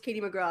actress,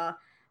 Katie McGraw,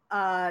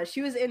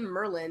 she was in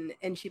Merlin,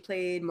 and she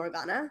played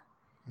Morgana.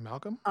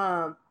 Malcolm?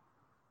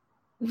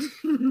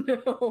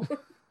 No.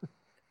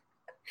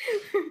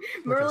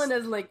 Merlin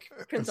is like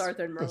Prince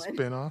Arthur and Merlin. A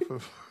spin-off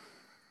of...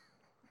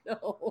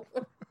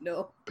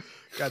 No.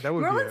 God, that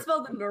would Merlin's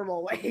spelled the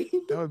normal way.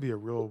 That would be a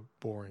real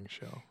boring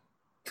show.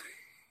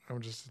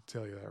 I'm just to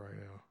tell you that right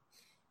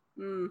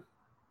now.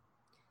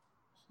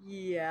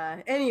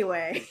 Yeah.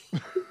 Anyway.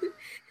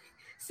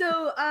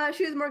 So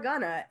she was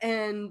Morgana,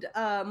 and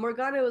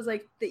Morgana was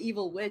like the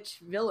evil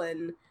witch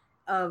villain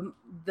of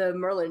the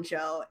Merlin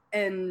show,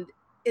 and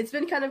it's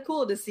been kind of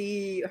cool to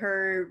see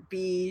her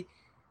be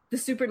the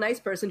super nice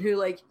person who,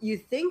 like, you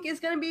think is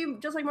going to be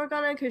just like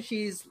Morgana because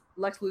she's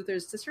Lex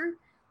Luthor's sister,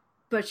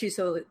 but she's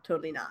so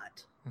totally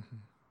not.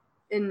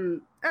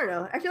 And I don't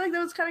know, I feel like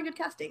that was kind of good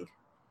casting.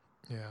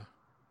 Yeah.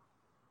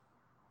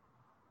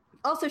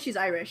 Also, she's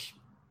Irish.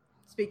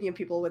 Speaking of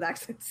people with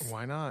accents.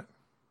 Why not?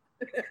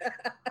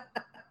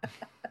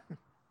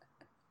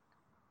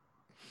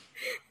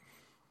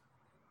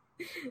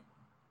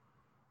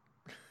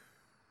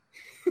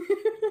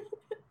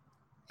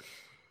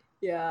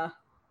 Yeah.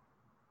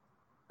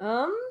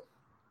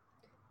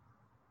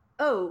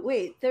 Oh,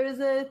 wait. There's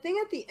a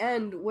thing at the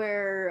end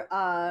where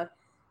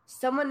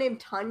someone named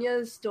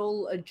Tanya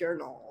stole a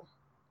journal.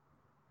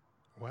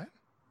 What?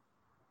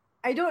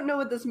 I don't know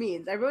what this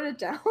means. I wrote it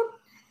down.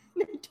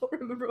 I don't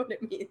remember what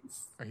it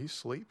means. Are you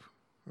asleep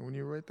when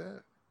you write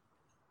that?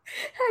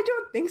 I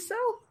don't think so.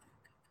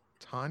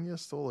 Tanya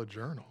stole a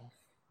journal.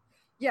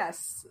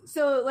 Yes.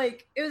 So,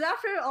 like, it was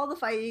after all the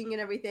fighting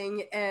and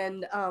everything,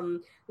 and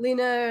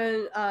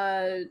Lena,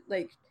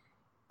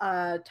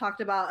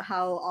 talked about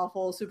how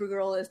awful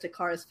Supergirl is to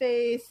Kara's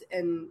face,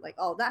 and like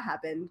all that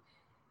happened.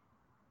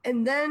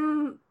 And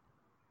then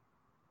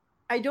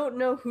I don't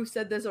know who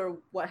said this or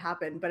what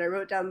happened, but I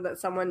wrote down that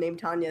someone named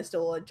Tanya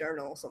stole a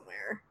journal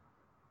somewhere.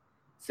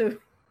 So I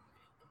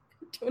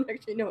don't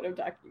actually know what I'm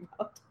talking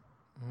about.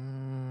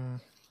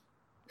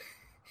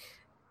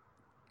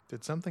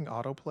 Did something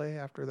autoplay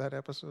after that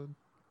episode?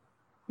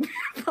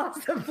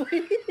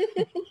 Possibly.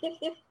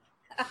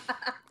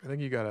 I think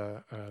you got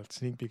a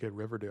sneak peek at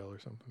Riverdale or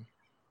something.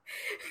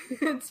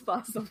 It's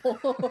possible.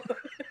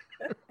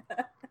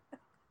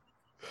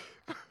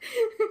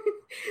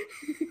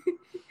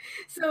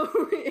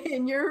 So,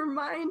 in your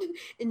mind,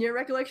 in your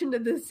recollection,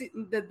 did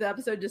the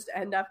episode just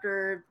end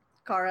after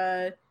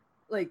Kara,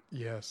 like,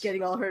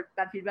 getting all her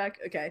bad feedback?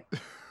 Okay.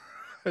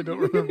 I don't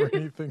remember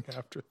anything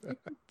after that.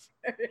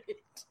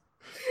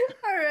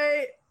 All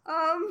right.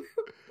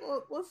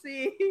 We'll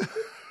see.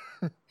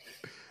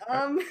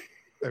 I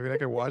mean, I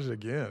can watch it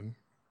again.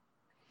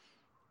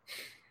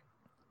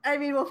 I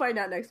mean, we'll find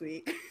out next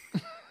week.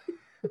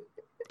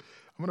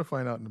 I'm going to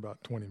find out in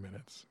about 20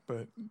 minutes,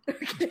 but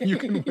you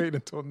can wait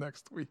until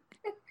next week.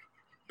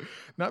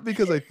 Not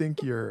because I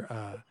think you're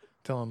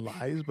telling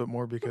lies, but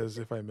more because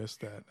if I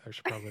missed that, I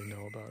should probably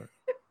know about it.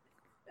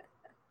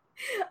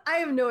 I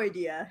have no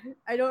idea.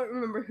 I don't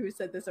remember who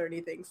said this or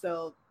anything,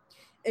 so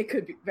it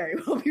could very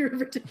well be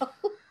Riverdale.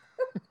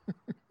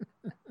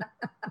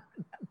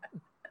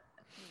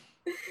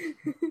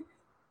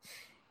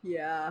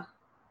 Yeah.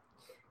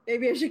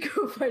 Maybe I should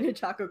go find a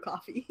Choco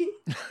Coffee.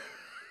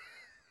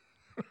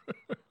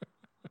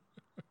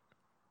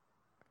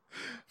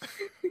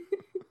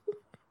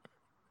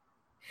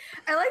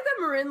 I like that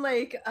Marin,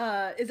 like,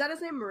 is that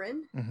his name,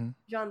 Marin? Mm-hmm.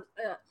 John.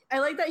 I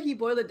like that he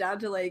boiled it down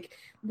to like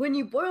when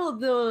you boil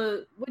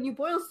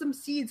some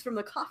seeds from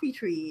the coffee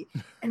tree,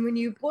 and when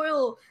you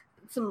boil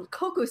some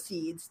cocoa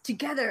seeds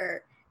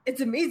together,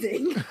 it's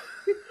amazing.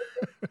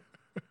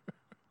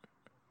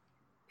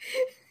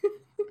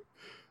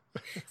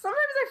 Sometimes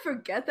I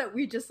forget that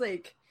we just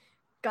like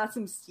got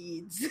some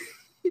seeds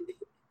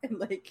and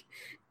like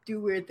do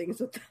weird things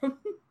with them.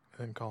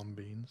 And call them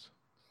beans.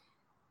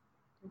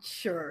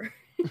 Sure.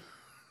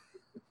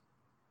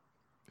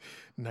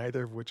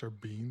 Neither of which are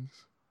beans.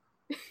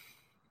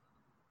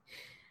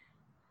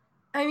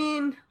 I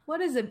mean,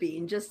 what is a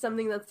bean? Just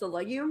something that's a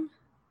legume?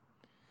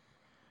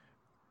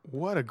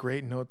 What a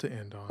great note to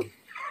end on.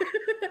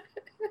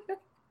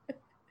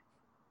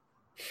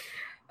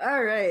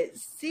 All right.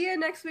 See you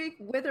next week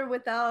with or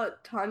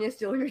without Tanya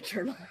stealing your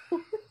journal.